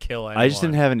might kill anyone. I just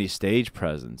didn't have any stage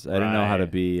presence. I didn't know how to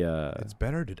Right. be. it's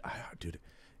better to, dude.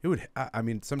 It would. I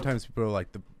mean, sometimes people are like,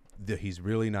 he's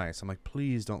really nice. I'm like,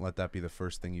 please don't let that be the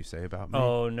first thing you say about me.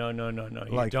 Oh no.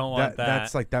 You like, don't want that.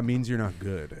 That's like that means you're not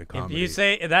good at if comedy. you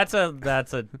say that's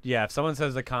a yeah. If someone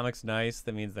says the comic's nice,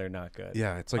 that means they're not good.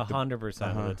 yeah, it's like 100%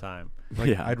 of uh-huh. the time. like,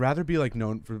 Yeah. I'd rather be like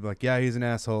known for like, yeah, he's an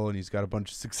asshole and he's got a bunch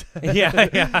of success.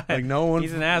 Yeah. Like no one.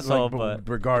 He's an asshole, like, but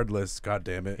regardless, god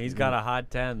damn it, he's got a hot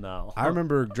 10 though. I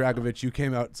remember Dragovich. You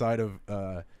came outside of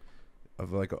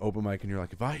like an open mic, and you're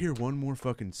like, if I hear one more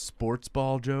fucking sports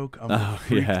ball joke, I'm gonna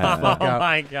freak the yeah. fuck Oh out.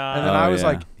 my god. And then Oh, I was yeah.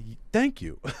 like, thank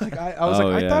you. Like I was Oh,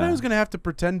 like, I thought I yeah. was gonna have to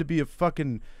pretend to be a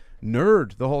fucking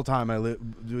nerd the whole time I was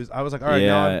like, all right,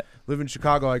 now I Yeah. live in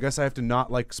Chicago. I guess I have to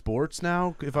not like sports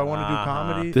now if I want to do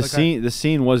comedy. The Like, scene, the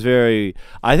scene was very.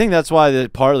 I think that's why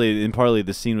partly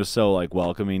the scene was so like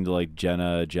welcoming to like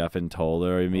Jenna, Jeff, and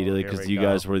Toller immediately here because we you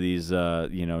go. guys were these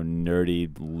nerdy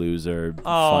loser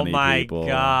Oh funny my people.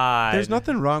 god. There's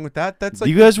nothing wrong with that. That's like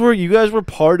you guys were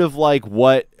part of like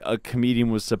what a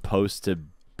comedian was supposed to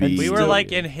be. We were Still-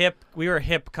 like we were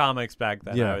hip comics back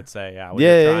then, Yeah. I would say. Yeah.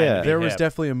 Yeah. there was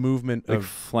definitely a movement like of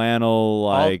flannel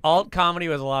like. alt comedy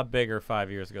was a lot bigger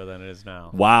 5 years ago than it is now.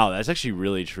 Wow, that's actually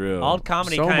really true. Alt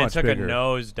comedy So kind of much took bigger. a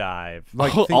nosedive.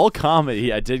 like all, think- all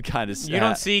comedy, I did kind of. You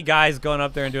don't see guys going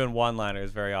up there and doing one-liners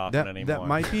very often that. anymore. That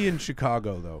might be in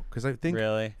Chicago though, because I think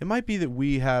Really? it might be that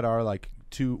we had our like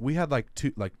two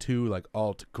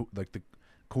alt like the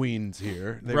queens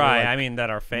here. They were, Right. like, I mean, that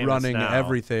are famous running now.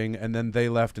 everything, and then they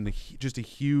left in just a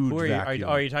huge Who are you? vacuum.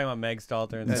 Are you talking about Meg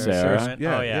Stalter and And Sarah? Sarah. Silverman?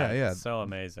 Yeah, oh yeah, yeah. So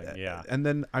amazing. Yeah. And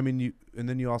then I mean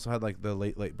then you also had like the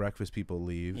late breakfast people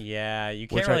leave. Yeah, you Which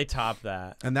can't I- really top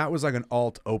that. And that was like an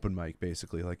alt open mic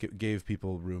basically. Like it gave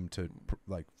people room to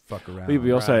like fuck around.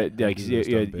 We also Right. had like Do you those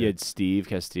dumb had bits. Steve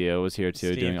Castillo was here too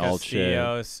Steve doing alt shit.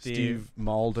 Castillo, Steve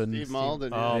Malden. Steve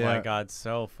Malden. Oh Yeah. my God,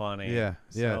 so funny. Yeah,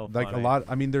 yeah. So Like funny. a lot.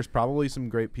 I mean, there's probably some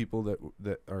great people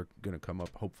that are gonna come up,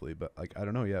 hopefully. But like, I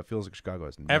don't know. Yeah, it feels like Chicago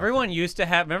has nothing. Everyone used to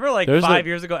have. Remember, like There's 5 like-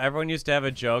 years ago, everyone used to have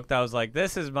a joke that was like,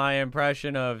 "This is my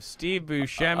impression of Steve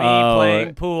Buscemi Oh,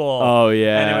 playing pool. Oh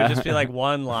yeah. And it would just be like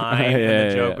one line, Yeah,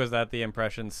 and the joke yeah. was that the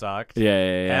impression sucked. Yeah.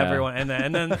 Everyone, and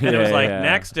then it Yeah, was like yeah.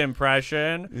 next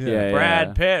impression, Yeah, Brad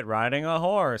yeah. Pitt riding a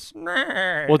horse.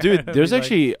 Well, dude, there's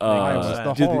actually I was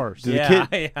the dude, horse. the Yeah,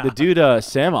 kid, yeah. the dude,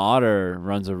 Sam Otter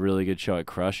runs a really good show at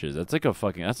Crushes. That's like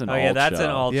that's an Oh alt yeah, that's show. an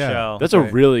alt Yeah. show. That's Okay.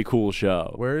 a really cool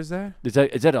show. Where is that? Is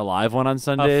that a live one on a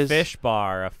Sundays? fish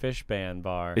bar, a fish band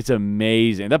bar. It's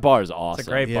amazing. That bar is awesome. It's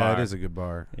a great Yeah, bar. it is a good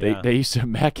bar. Yeah. They used to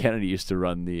Matt Kennedy used to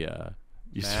run the Matt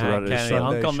Kennedy, Sunday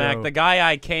Uncle Mac, show. the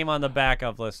guy I came on the back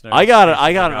of, listeners. I got an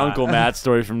Forgot. Uncle Matt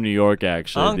story from New York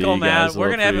actually. that Uncle you Matt, guys we're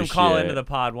will gonna have him call appreciate. into the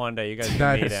pod one day. You guys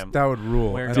can meet him. That would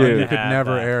rule. We're And going you to could have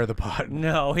never that. air the pod.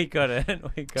 No, he couldn't.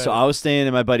 We couldn't. So I was staying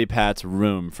in my buddy Pat's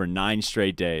room for 9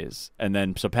 straight days, and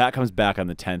then so Pat comes back on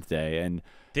the 10th day, and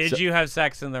Did so- you have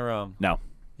sex in the room? no,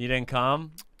 You didn't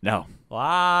come? no.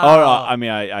 Wow. Oh, I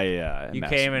mean, you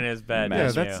came in his bed. Yeah,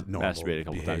 didn't that's you? normal masturbated a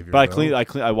couple times, behavior, but I though.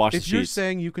 clean. I washed If the you're sheets.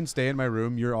 saying you can stay in my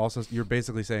room, you're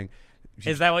basically saying.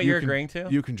 Is that what you you're can- agreeing to?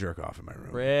 You can jerk off in my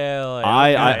room. Really?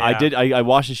 I Okay, did. yeah. I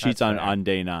washed the sheets That's on fair. on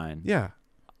day 9. Yeah.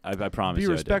 I promise Be you.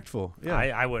 I did. respectful. Yeah.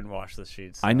 I wouldn't wash the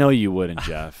sheets. I know you wouldn't,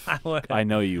 Jeff. I would. I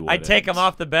know you would. I'd take them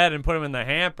off the bed and put them in the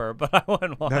hamper, but I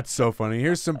wouldn't wash. That's so funny.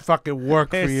 Here's some fucking work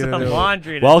for There's you to some do.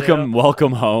 laundry to Welcome do. home.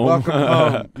 Welcome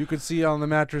home. You can see on the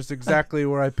mattress exactly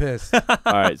where I pissed. All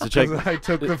right, so check. 'Cause I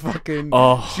took the fucking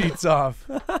Oh. sheets off.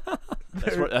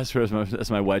 That's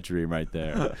my wet dream right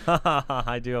there.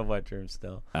 I do have wet dreams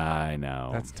still. I know.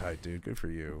 That's tight, dude. Good for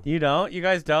you. You don't? You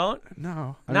guys don't?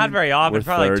 No. I Not mean, very often. we're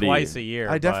Probably 30. twice a year.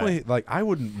 I but definitely like. I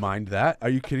wouldn't mind that. Are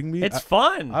you kidding me? It's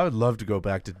fun. I would love to go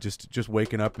back to just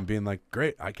waking up and being like,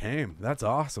 "Great, I came. That's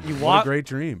awesome. You What walk- a great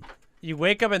dream." You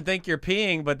wake up and think you're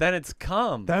peeing, but then it's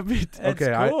cum. That'd be It's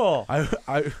okay. cool.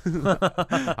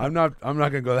 I'm not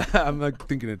gonna go that. I'm not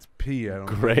thinking it's pee. I don't.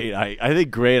 great. I think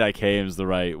great. I came is the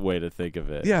right way to think of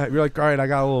it. Yeah, you're like, all right, I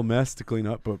got a little mess to clean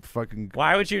up, but fucking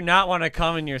Why would you not want to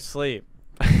come in your sleep?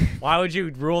 Why would you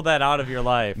rule that out of your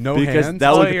life? no Because hands.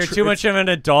 that Oh, would- you're too much of an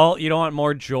adult. You don't want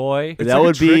more joy. It's that like a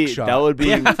would be. trick shot. That would be.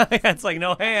 Yeah, it's like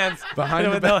no hands. behind the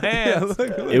with no back. Yeah, hands.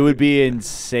 look. It would be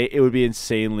insane. It would be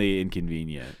insanely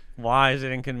inconvenient. Why is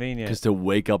it inconvenient? Because to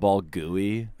wake up all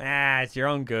gooey, It's your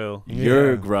own goo.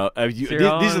 you're Yeah. gross. your These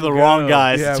are own the wrong goo.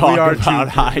 guys Yeah, to talk we are about too. We're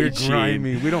hygiene.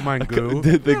 grimy. We don't mind goo.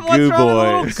 The What's goo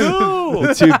wrong with a boys. little goo?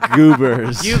 The 2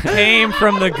 goobers. You came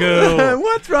from the goo.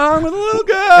 What's wrong with a little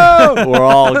goo? We're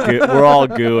all goo. We're all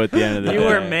goo at the end of the You day.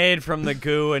 were made from the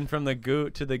goo, and from the goo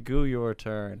to the goo you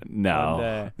return. No, One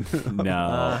day. no,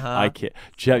 Uh-huh. I can't.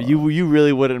 Jeff, you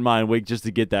really wouldn't mind wait just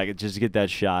to get that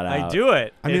shot out. I do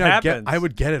it. I mean, it happens. I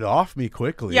would get it off me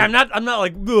quickly. Yeah, I'm not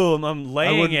like ooh, I'm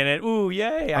laying wouldn't- in it. Ooh,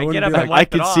 yay! I wouldn't get up be and like- I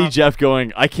wipe it can see off. Jeff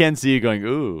going. I can't see you going.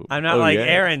 Ooh. I'm not oh, like yeah.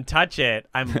 Aaron. Touch it.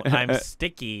 I'm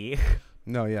sticky.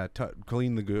 No, yeah.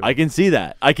 Clean the goo. I can see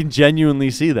that. I can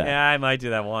genuinely see that. Yeah, I might do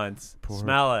that once.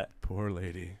 Smell it. Poor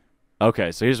lady.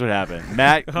 Okay, so here's what happened.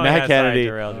 Matt Oh, Matt yeah, Kennedy. Sorry,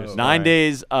 derailed your story. 9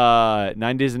 days.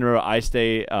 9 days in a row. I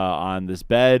stay on this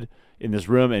bed in this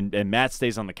room, and Matt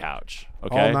stays on the couch.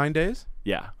 Okay. All 9 days?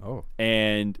 Yeah. Oh.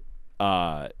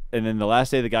 And then the last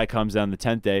day the guy comes down, the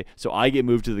 10th day, so I get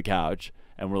moved to the couch,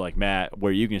 and we're like, Matt, where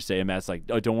are you gonna stay? And Matt's like,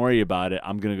 oh, don't worry about it.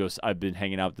 I'm gonna go. I've been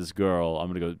hanging out with this girl. I'm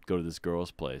gonna go to this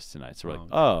girl's place tonight. So we're like,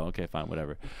 oh, okay, fine,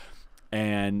 whatever.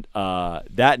 And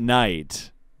that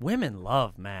night, Women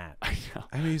love Matt.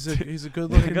 I mean, he's a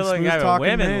good looking, Good-looking guy, but talking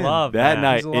women man. love that Matt.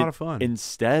 night, He's a lot of fun.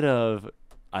 instead of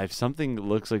something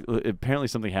looks like apparently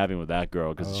something happened with that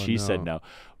girl because Oh, she said no. no.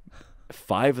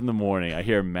 5 in the morning, I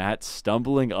hear Matt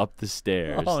stumbling up the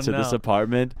stairs Oh, to this no.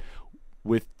 apartment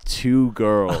with 2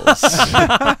 girls.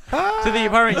 To the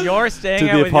apartment you're staying to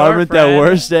at the with your apartment that friend.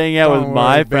 we're staying at Don't with worry,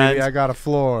 my baby, friends. I got a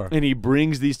floor. And he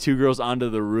brings these 2 girls onto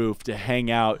the roof to hang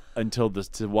out until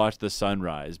to watch the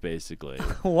sunrise, basically.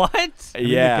 What? I mean,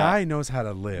 Yeah, the guy knows how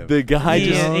to live. the guy he,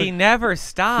 just he never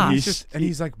stops. He's-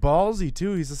 he's like ballsy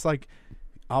too. He's just like,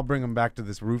 I'll bring him back to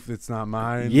this roof that's not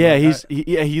mine. yeah, Like,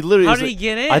 he literally. How was did like- he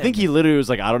get in? I think he literally was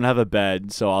like, I don't have a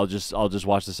bed, so I'll just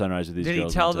watch the sunrise with these Did he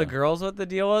girls. tell the until-" girls what the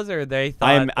deal was, or they thought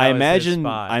I that was his imagine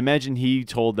spot? I imagine he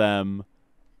told them,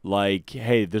 like,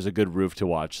 hey, there's a good roof to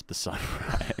watch the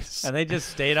sunrise. And they just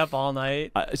stayed up all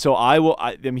night. So I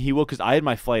mean, he woke because I had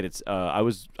my flight. I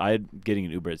had getting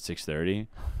an Uber at 6:30,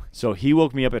 so he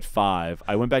woke me up at 5.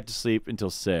 I went back to sleep until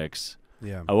 6.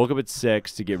 yeah. I woke up at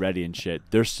 6 to get ready and shit.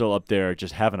 They're still up there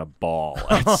just having a ball.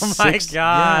 At Oh my 6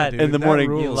 god! dude. in the that morning.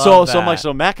 rules. love So I'm like, that.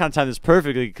 so Matt kind of timed this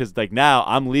perfectly because like now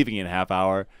I'm leaving in a half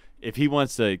hour. If he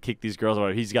wants to kick these girls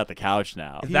out, he's got the couch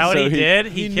now. Is that what So he did?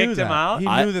 He knew kicked him that. out? He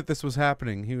I- knew that this was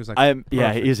happening. He was like,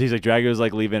 Yeah, perfect. he's like, Drago was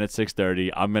like leaving at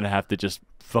 6:30. I'm gonna have to just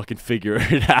fucking figure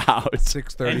it out.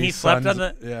 6:30. And he slept on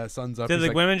sun's- Yeah, sun's up. Did He's the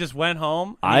like, women just went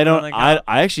home? I don't. I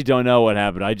actually don't know what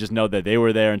happened. I just know that they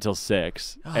were there until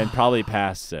 6 and probably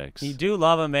past 6. You do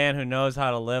love a man who knows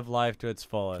how to live life to its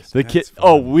fullest. The kid. That's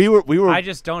Oh, fun. we were. I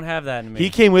just don't have that in me. He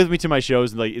came with me to my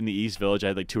shows like in the East Village. I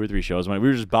had like 2 or 3 shows. We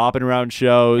were just bopping around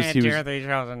shows. And He 2 was. or 3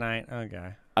 shows a night. Okay.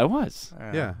 I was.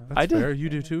 Yeah, that's I did. fair. You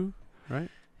do too, right?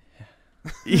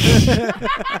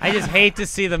 I just hate to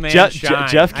see the man shine.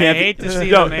 Jeff can't. I hate be, to see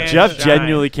no, the man Jeff shine.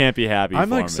 genuinely can't be happy. I'm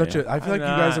for like me. such a. I feel like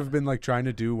I'm you guys not. have been like trying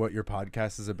to do what your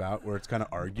podcast is about, where it's kind of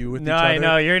argue with No, each other. I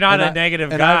know you're not And a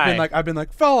negative and guy. I've been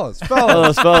like, fellas,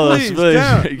 Fellas, please,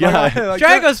 down. yeah. Like,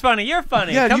 Drago's funny. You're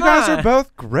funny. yeah, Come you guys on. are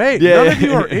both great. Yeah. None of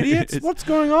you are idiots. What's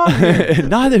going on here?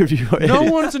 Neither of you. Are No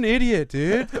idiots. one's an idiot,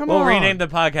 dude. Come We'll on. rename the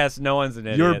podcast "No One's an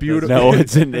Idiot." You're This beautiful. No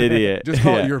one's an idiot. Just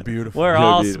call Yeah. it "You're beautiful." We're You're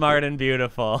all beautiful. smart and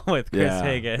beautiful with Chris Yeah.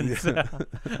 Higgins.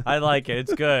 I like it.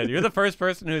 It's good. You're the first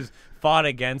person who's fought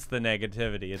against the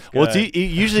negativity. It's good. Well, it's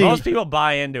usually most people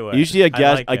buy into it. usually a I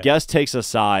guest like it. guest takes a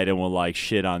side and will like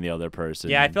shit on the other person.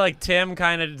 Yeah, I feel like Tim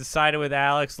kind of decided with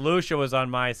Alex. Lucia was on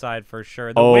my side for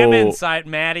sure. The Oh. women's side,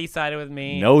 Maddie sided with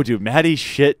me. No, dude, Maddie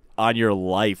shit on your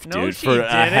life, No, dude, she for a didn't.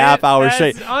 half hour That's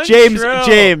straight.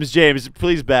 untrue. James,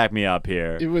 please back me up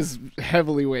here. It was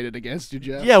heavily weighted against you,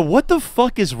 Jeff. Yeah, what the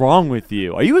fuck is wrong with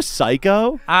you? Are you a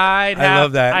psycho? I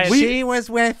love that. I'd, She was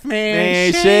with me.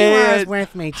 Hey, She shit. was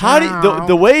with me. How do you,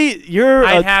 the way you're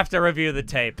I'd have to review the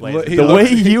tape, ladies. Look, and he the gentlemen.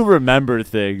 way you remember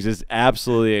things is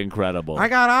absolutely incredible. I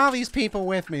got all these people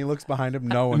with me. He looks behind him.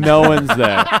 No one. No one's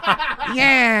there.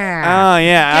 Yeah. Oh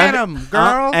yeah, Get 'em,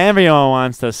 girls. everyone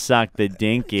wants to suck the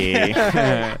dinky.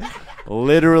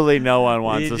 Literally, no one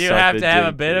wants You to do suck have the to have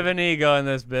a dinky. bit of an ego in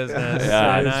this business,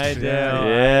 Yeah, and it's I do. true.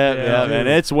 Yeah, I and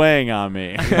it's weighing on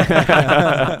me.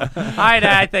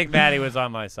 I think Maddie was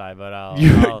on my side, but I'll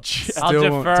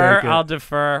Still won't defer. take it. I'll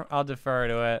defer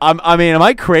to it. I mean, am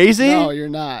I crazy? No, you're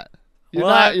not. You're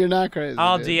Well, not. You're not crazy.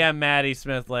 I'll dude. DM Maddie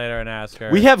Smith later and ask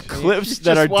her. We have She- clips you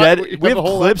that are just watch- dead. you We have have a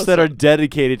whole clips that are episode.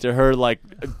 dedicated to her, like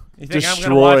You think I'm gonna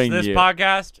destroying watch this you.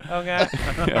 podcast?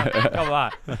 Okay. Come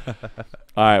on.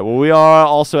 All right. Well, we are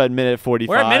also at minute 45.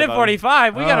 We're at minute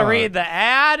 45. We got to Oh. read the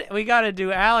ad. We got to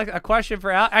do Alex a question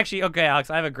for Alex. Actually, okay, Alex,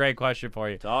 I have a great question for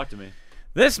you. Talk to me.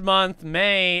 This month,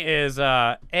 May, is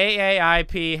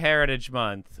AAIP Heritage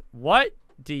Month. What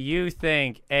do you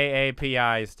think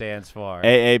AAPI stands for?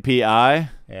 AAPI.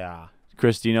 Yeah.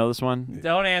 Chris, do you know this one?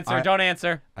 Don't answer. I- Don't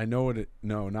answer. I know what it.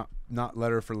 No, not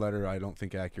letter for letter. I don't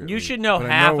think accurately. You should know But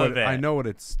half I know of what, it. I know what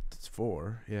it's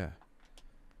for. Yeah.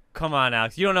 Come on,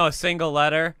 Alex. You don't know a single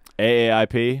letter?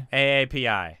 AAIP.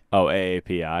 AAPI. Oh,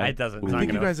 AAPI. It doesn't. Ooh. it's I not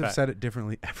think you gonna guys have affect- said it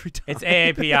differently every time. It's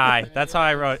AAPI. That's how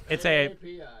I wrote. It's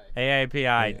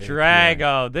AAPI.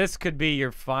 Drago, this could be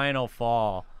your final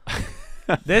fall.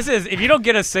 This is, if you don't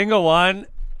get a single one,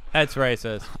 that's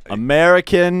racist.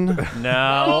 American.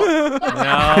 No.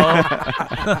 No.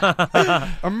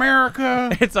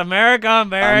 America. It's America.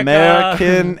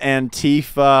 American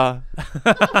Antifa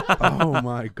Oh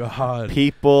my God.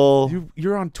 people.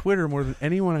 You're on Twitter more than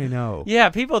anyone I know. Yeah,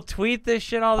 people tweet this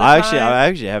shit all the I time.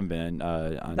 actually haven't been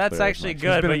on That's Twitter as actually much.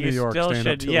 good, been but in you New York, still staying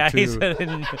up should. till Yeah, he's 2. in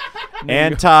New York.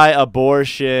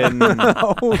 Anti-abortion.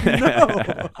 Oh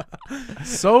no.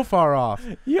 So far off.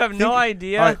 You have no Think-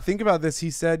 idea. All right, think about this. He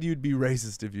said you'd be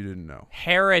racist if you didn't know.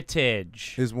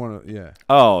 Heritage. Is one of yeah.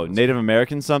 Oh, Native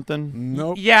American something?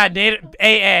 Nope. Yeah, Native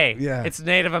AA. Yeah. It's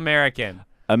Native American.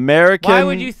 American Why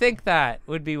would you think that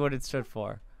would be what it stood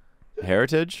for?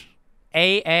 heritage?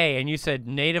 AA, and you said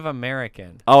Native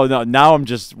American. Oh no, now we're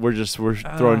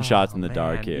throwing Oh, shots in the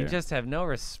dark man, here. You just have no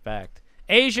respect.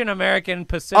 Asian American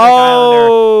Pacific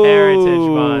Islander Heritage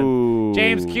Month.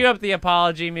 James, cue up the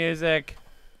apology music.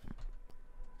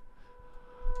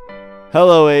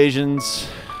 Hello, Asians.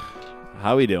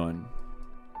 How we doing?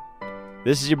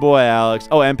 This is your boy Alex.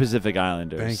 Oh, and Pacific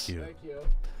Islanders. Thank you.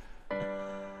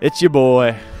 It's your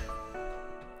boy.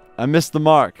 I missed the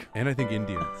mark. And I think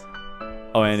Indians.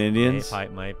 Oh, and Indians.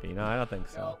 A-pipe might be. No, I don't think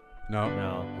so. No.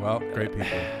 No. Well, great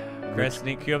people. Chris,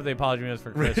 cue up the apology music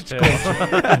for Chris, Rich too.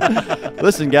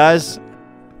 Listen, guys.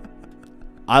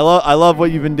 I love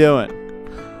what you've been doing.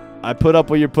 I put up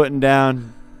what you're putting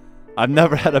down. I've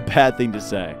never had a bad thing to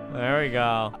say. There we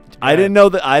go. I didn't know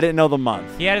the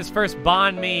month. He had his first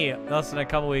Bond Me less than a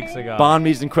couple weeks ago. Bond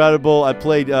Me's incredible. I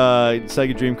played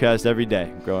Sega Dreamcast every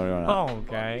day growing up. Oh,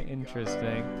 okay.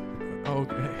 Interesting.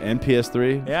 Okay. And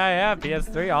PS3. Yeah,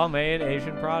 PS3, all made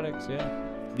Asian products, yeah.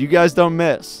 You guys don't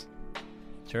miss.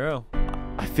 True.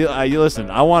 I feel. You listen.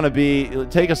 I want to be.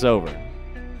 Take us over.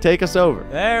 Take us over.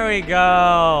 There we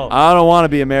go. I don't want to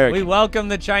be American. We welcome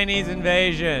the Chinese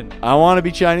invasion. I want to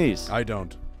be Chinese. I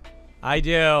don't. I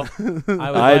do.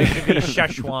 I would like to be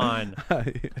Szechuan.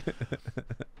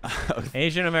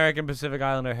 Asian American Pacific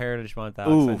Islander Heritage Month,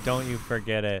 Alex. And don't you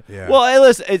forget it. Yeah. Well, hey,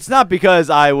 listen, it's not because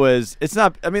it's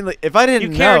not, I mean, like, if I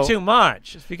didn't You care know, too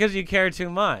much. It's because you care too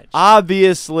much.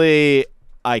 obviously,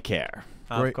 I care.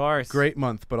 Of course. Great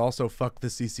month, but also fuck the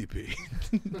CCP.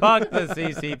 Fuck the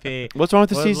CCP. What's wrong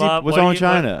with the CCP? What's wrong with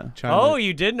China? China. Oh,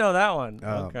 you did know that one.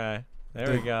 Oh. Okay. There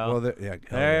we go. Well, yeah.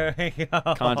 There we go.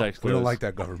 Context We clues. don't like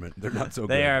that government. They're not so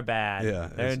good. They are bad. Yeah,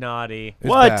 They're it's- naughty. It's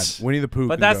What? bad. Winnie the Pooh.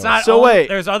 But can that's go. not. So all, wait.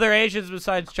 There's other Asians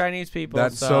besides Chinese people.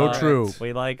 That's so true.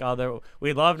 We like other.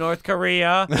 We love North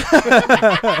Korea. We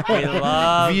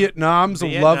love Vietnam's a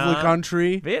Vietnam. lovely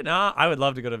country. Vietnam. I would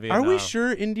love to go to Vietnam. Are we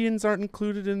sure Indians aren't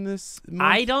included in this? Month?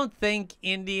 I don't think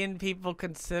Indian people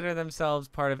consider themselves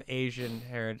part of Asian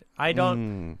heritage. I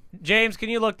don't. James, can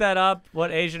you look that up?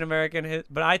 What Asian American?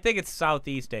 But I think it's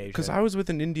Southeast Asia. Because I was with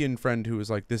an Indian friend who was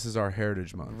like, "This is our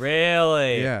heritage month."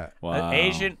 Really? Yeah. Wow.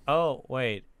 Asian. Oh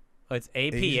wait. Oh, it's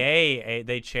APA.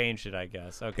 They changed it, I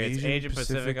guess. Okay, it's Asian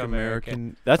Pacific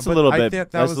American. That's a But little I bit. thought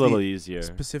that That's was a little the easier.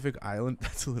 Pacific Island.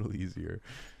 That's a little easier.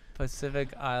 Pacific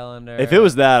Islander. If it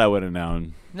was that, I would have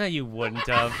known. No, you wouldn't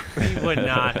have. You would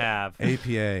not have.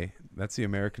 APA. That's the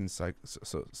American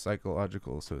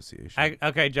Psychological Association.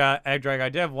 Okay, Drag, I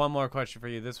did have one more question for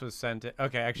you. This was sent.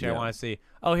 Okay, actually, I Yeah. want to see.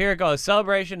 Oh, here it goes.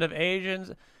 Celebration of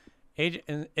Asians. It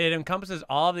encompasses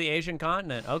all of the Asian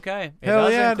continent. Okay. It Hell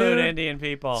does yeah, include dude. Indian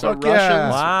people. So Fuck yeah.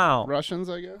 Russians. Wow. Russians,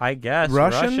 I guess. I guess.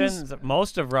 Russians?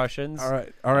 Most of Russians. All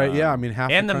right. Yeah, I mean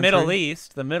half. And the country. Middle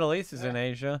East. The Middle East is in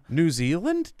Asia. New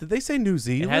Zealand? Did they say New It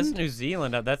Zealand? has New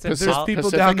Zealand. That's in Pacific- Sol- People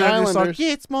Pacific down there just like, Islanders.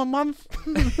 yeah, it's my month.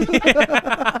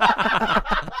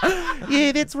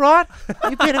 Yeah, that's right.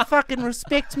 You better fucking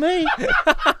respect me.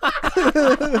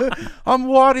 I'm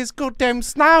white as goddamn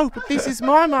snow, but this is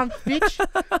my month, bitch.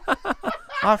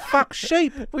 I fuck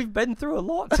sheep. We've been through a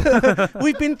lot.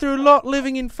 We've been through a lot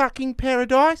living in fucking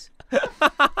paradise.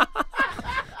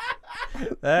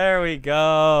 There we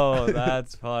go.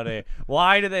 That's funny.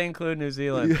 Why do they include New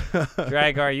Zealand?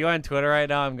 Drag, are you on Twitter right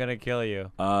now? I'm gonna kill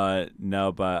you.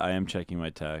 No, but I am checking my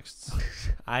texts.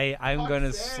 I'm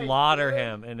gonna slaughter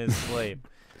him in his sleep.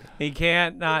 He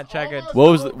can't not check it.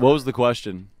 What was the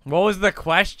question? What was the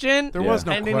question? There Yeah. was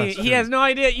no And then question. he has no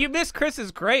idea. You missed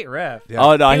Chris's great riff. Yeah.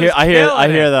 Oh no, I He hear was I hear I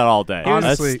killing hear it. that all day.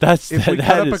 Honestly, that's if we that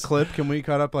cut up a is- clip, can we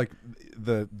cut up like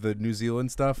the New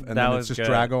Zealand stuff, and That then was it's just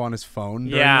good. Drago on his phone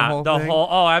during Yeah, the whole thing?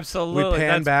 Oh, absolutely. We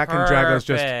pan That's back and Drago's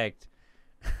just- perfect.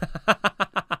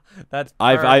 That's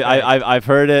I've perfect. I've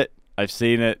heard it. I've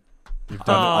seen it. You've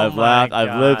done I've my laughed.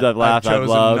 I've lived. God. I've laughed. I've I've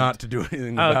chosen loved. not to do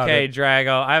anything about Okay, it.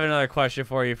 Drago, I have another question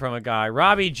for you from a guy.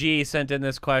 Robbie G sent in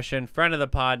this question. Friend of the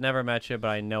pod, never met you, but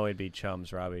I know he'd be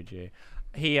chums, Robbie G.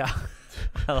 He, I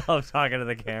love talking to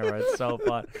the camera. It's so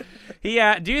fun. Do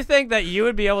you think that you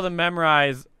would be able to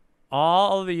memorize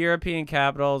all of the European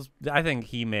capitals? I think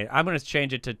I'm going to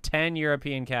change it to 10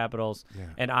 European capitals, Yeah.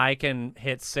 and I can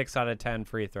hit 6 out of 10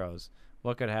 free throws.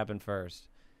 What could happen first?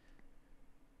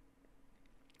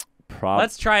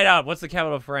 Let's try it out. What's the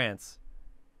capital of France?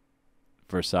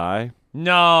 Versailles.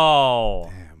 No.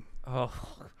 Damn. Oh,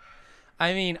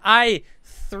 I mean, I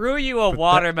threw you a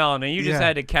watermelon and you just yeah.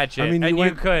 had to catch it, I mean, and you you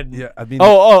went- could. Yeah, I mean,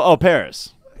 Oh,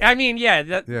 Paris. I mean,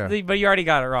 yeah, Yeah. but you already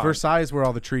got it wrong. Versailles is where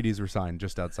all the treaties were signed,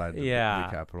 just outside the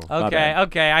capital. My Okay, bad.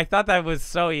 okay. I thought that was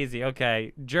so easy.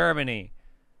 Okay, Germany.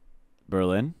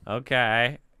 Berlin.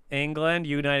 Okay, England,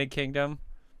 United Kingdom.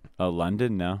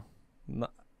 London. No.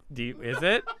 Is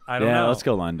it? I don't Yeah, know. let's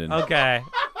go London. Okay.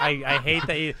 I hate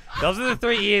that. Those are the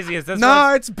 3 easiest. This No,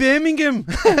 one's it's Birmingham.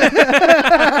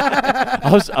 I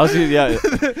was yeah.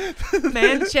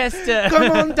 Manchester.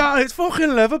 Come on down, it's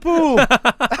fucking Liverpool.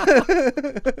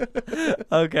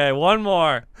 Okay, one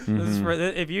more. This is Mhm. for,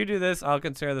 if you do this, I'll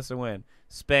consider this a win.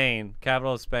 Spain,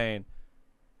 capital of Spain.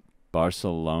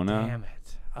 Barcelona. Damn it.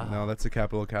 Oh. No, that's the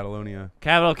capital of Catalonia.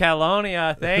 Capital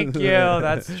Catalonia. Thank you.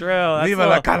 That's true. That's Viva a la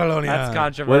little- Catalonia. That's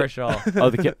controversial. Oh,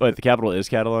 the capital is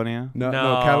Catalonia. No,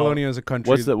 No. Catalonia is a country.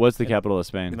 What's the capital of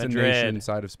Spain? It's Madrid. a nation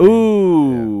inside of Spain.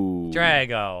 Ooh.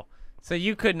 Drago. So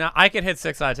you could not. I could hit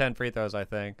 6 out of 10 free throws. I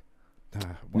think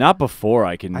Not before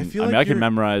I can. I I feel mean, like I can you're-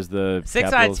 memorize the 6 out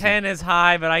of capitals. 10 is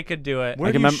high, but I could do it. Where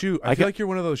I do can you mem- shoot? I I feel can- like you're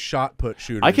one of those shot put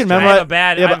shooters. I can Jack. memorize. have a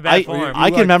bad- yeah, I have but bad form. I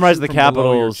You, can like, memorize shoot the from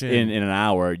below your capitals chin. in an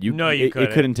hour. You No, you it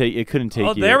couldn't. couldn't take. It couldn't take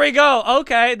Oh, you. there we go.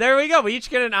 Okay, there we go. We each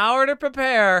get an hour to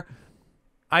prepare.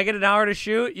 I get an hour to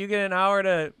shoot. You get an hour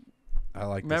to. I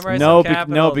like this. Memorize No, some no,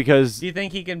 capitals. because Do you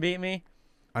think he can beat me?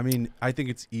 I mean, I think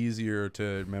it's easier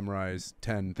to memorize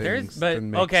 10 things But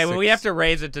than make okay, well, we 6. have to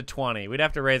raise it to 20. We'd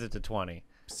have to raise it to 20.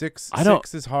 Six I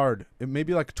don't- is hard. It may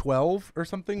be like 12 or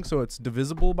something, so it's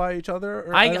divisible by each other.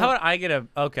 Or How about I get a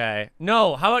okay?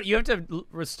 No, how about you have to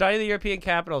study the European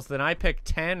capitals? Then I pick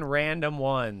 10 random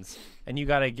ones, and you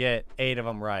got to get 8 of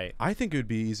them right. I think it would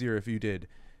be easier if you did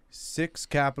 6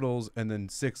 capitals and then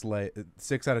 6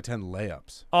 out of 10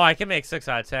 layups. Oh, I can make 6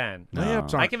 out of 10. No.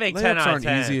 Layups aren't, I can make layups 10 out of aren't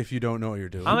 10. easy if you don't know what you're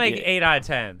doing. I'll make 8 out of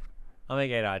 10. I'll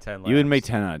make 8 out of 10. You would layups. make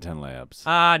 10 out of 10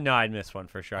 layups. No, I'd miss one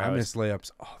for sure. I miss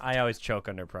layups. Oh, I always choke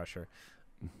under pressure.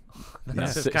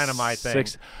 That's Yeah. just kind of my thing.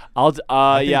 6. I'll think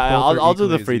I'll both are I'll do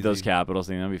the equally free as those easy. capitals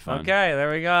thing. That'd be fun. Okay,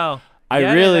 there we go. I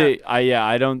Yeah, really,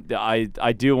 I don't,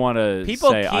 I do want to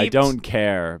People say I keep- don't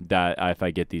care that if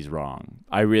I get these wrong.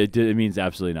 I really do. It means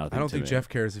absolutely nothing. I don't to think me. Jeff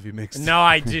cares if he makes. No,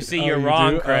 I do see Oh, you're you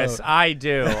wrong, do? Chris. Oh. I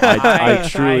do. I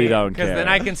truly don't Because then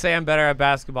care. I can say I'm better at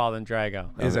basketball than Drago.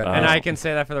 Is that And Oh. I can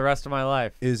say that for the rest of my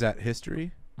life. Is that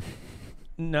history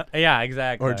No, yeah,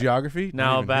 exactly. or geography? Not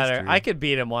No, even better. history. I could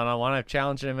beat him one-on-one. I've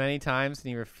challenged him many times, and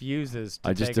he refuses to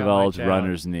I just take on my developed challenge.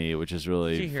 runner's knee, which is Did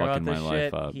really you hear fucking about my this life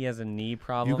shit? up. He has a knee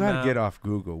problem You gotta now. get off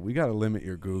Google. We gotta limit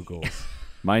your Googles.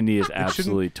 My knee is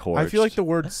absolutely torched. I feel like the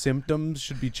word symptoms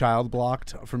should be child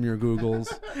blocked from your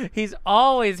Googles. He's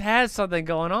always has something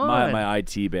going on. my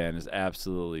IT band is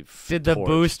absolutely. Did the torched.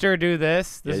 booster do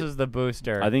this? This Yeah. is the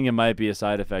booster. I think it might be a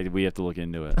side effect. We have to look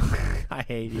into it. I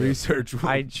hate you. Research.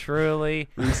 I truly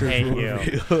research hate will you.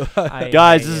 reveal. I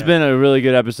Guys, hate this has you. been a really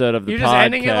good episode of the You're podcast. just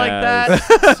ending it like that?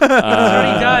 That's what he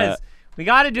Uh, does. We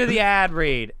got to do the ad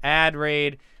read. Ad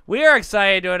read. We are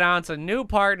excited to announce a new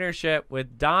partnership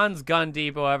with Don's Gun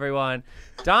Depot, everyone.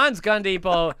 Don's Gun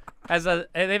Depot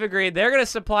they've agreed they're going to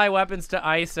supply weapons to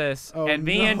ISIS, Oh, and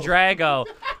me no. and Drago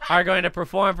are going to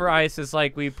perform for ISIS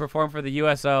like we perform for the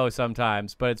USO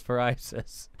sometimes, but it's for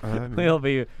ISIS. We'll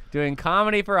be doing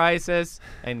comedy for ISIS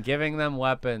and giving them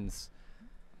weapons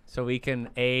so we can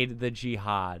aid the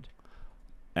jihad.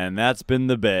 And that's been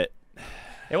the bit.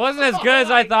 It wasn't as good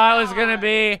as I thought it was going to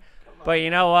be, but you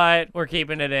know what? We're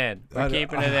keeping it in. We're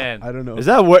keeping it in. I don't know. Was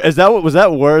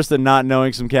that worse than not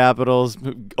knowing some capitals?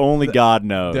 Only God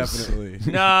knows.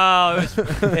 Definitely. No,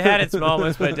 it had its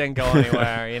moments, but it didn't go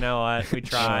anywhere. You know what? We Oh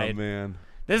tried. man.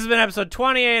 This has been episode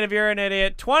 28 of You're an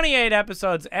Idiot. 28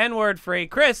 episodes, N-word free.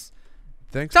 Chris,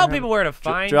 Thanks. tell for people where to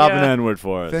find Drop you. an N-word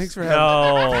for us. Thanks for having.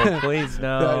 No, please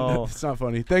no. It's not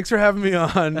funny. Thanks for having me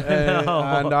on, and, No.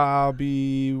 and I'll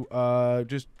be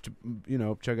just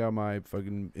check out my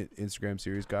fucking Instagram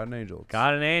series, God and Angel. It's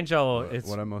Got an angel. what, It's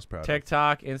what I'm most proud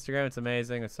TikTok, Instagram. It's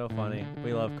amazing. It's so funny.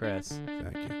 We love Chris. of.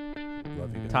 Thank you.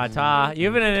 Love you guys. Ta-ta.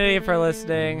 You've been an idiot for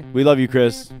listening. We love you,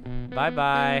 Chris.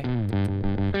 Bye-bye.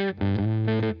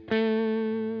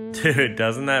 Dude,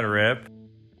 doesn't that rip?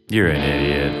 You're an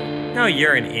idiot. No,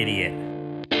 you're an idiot.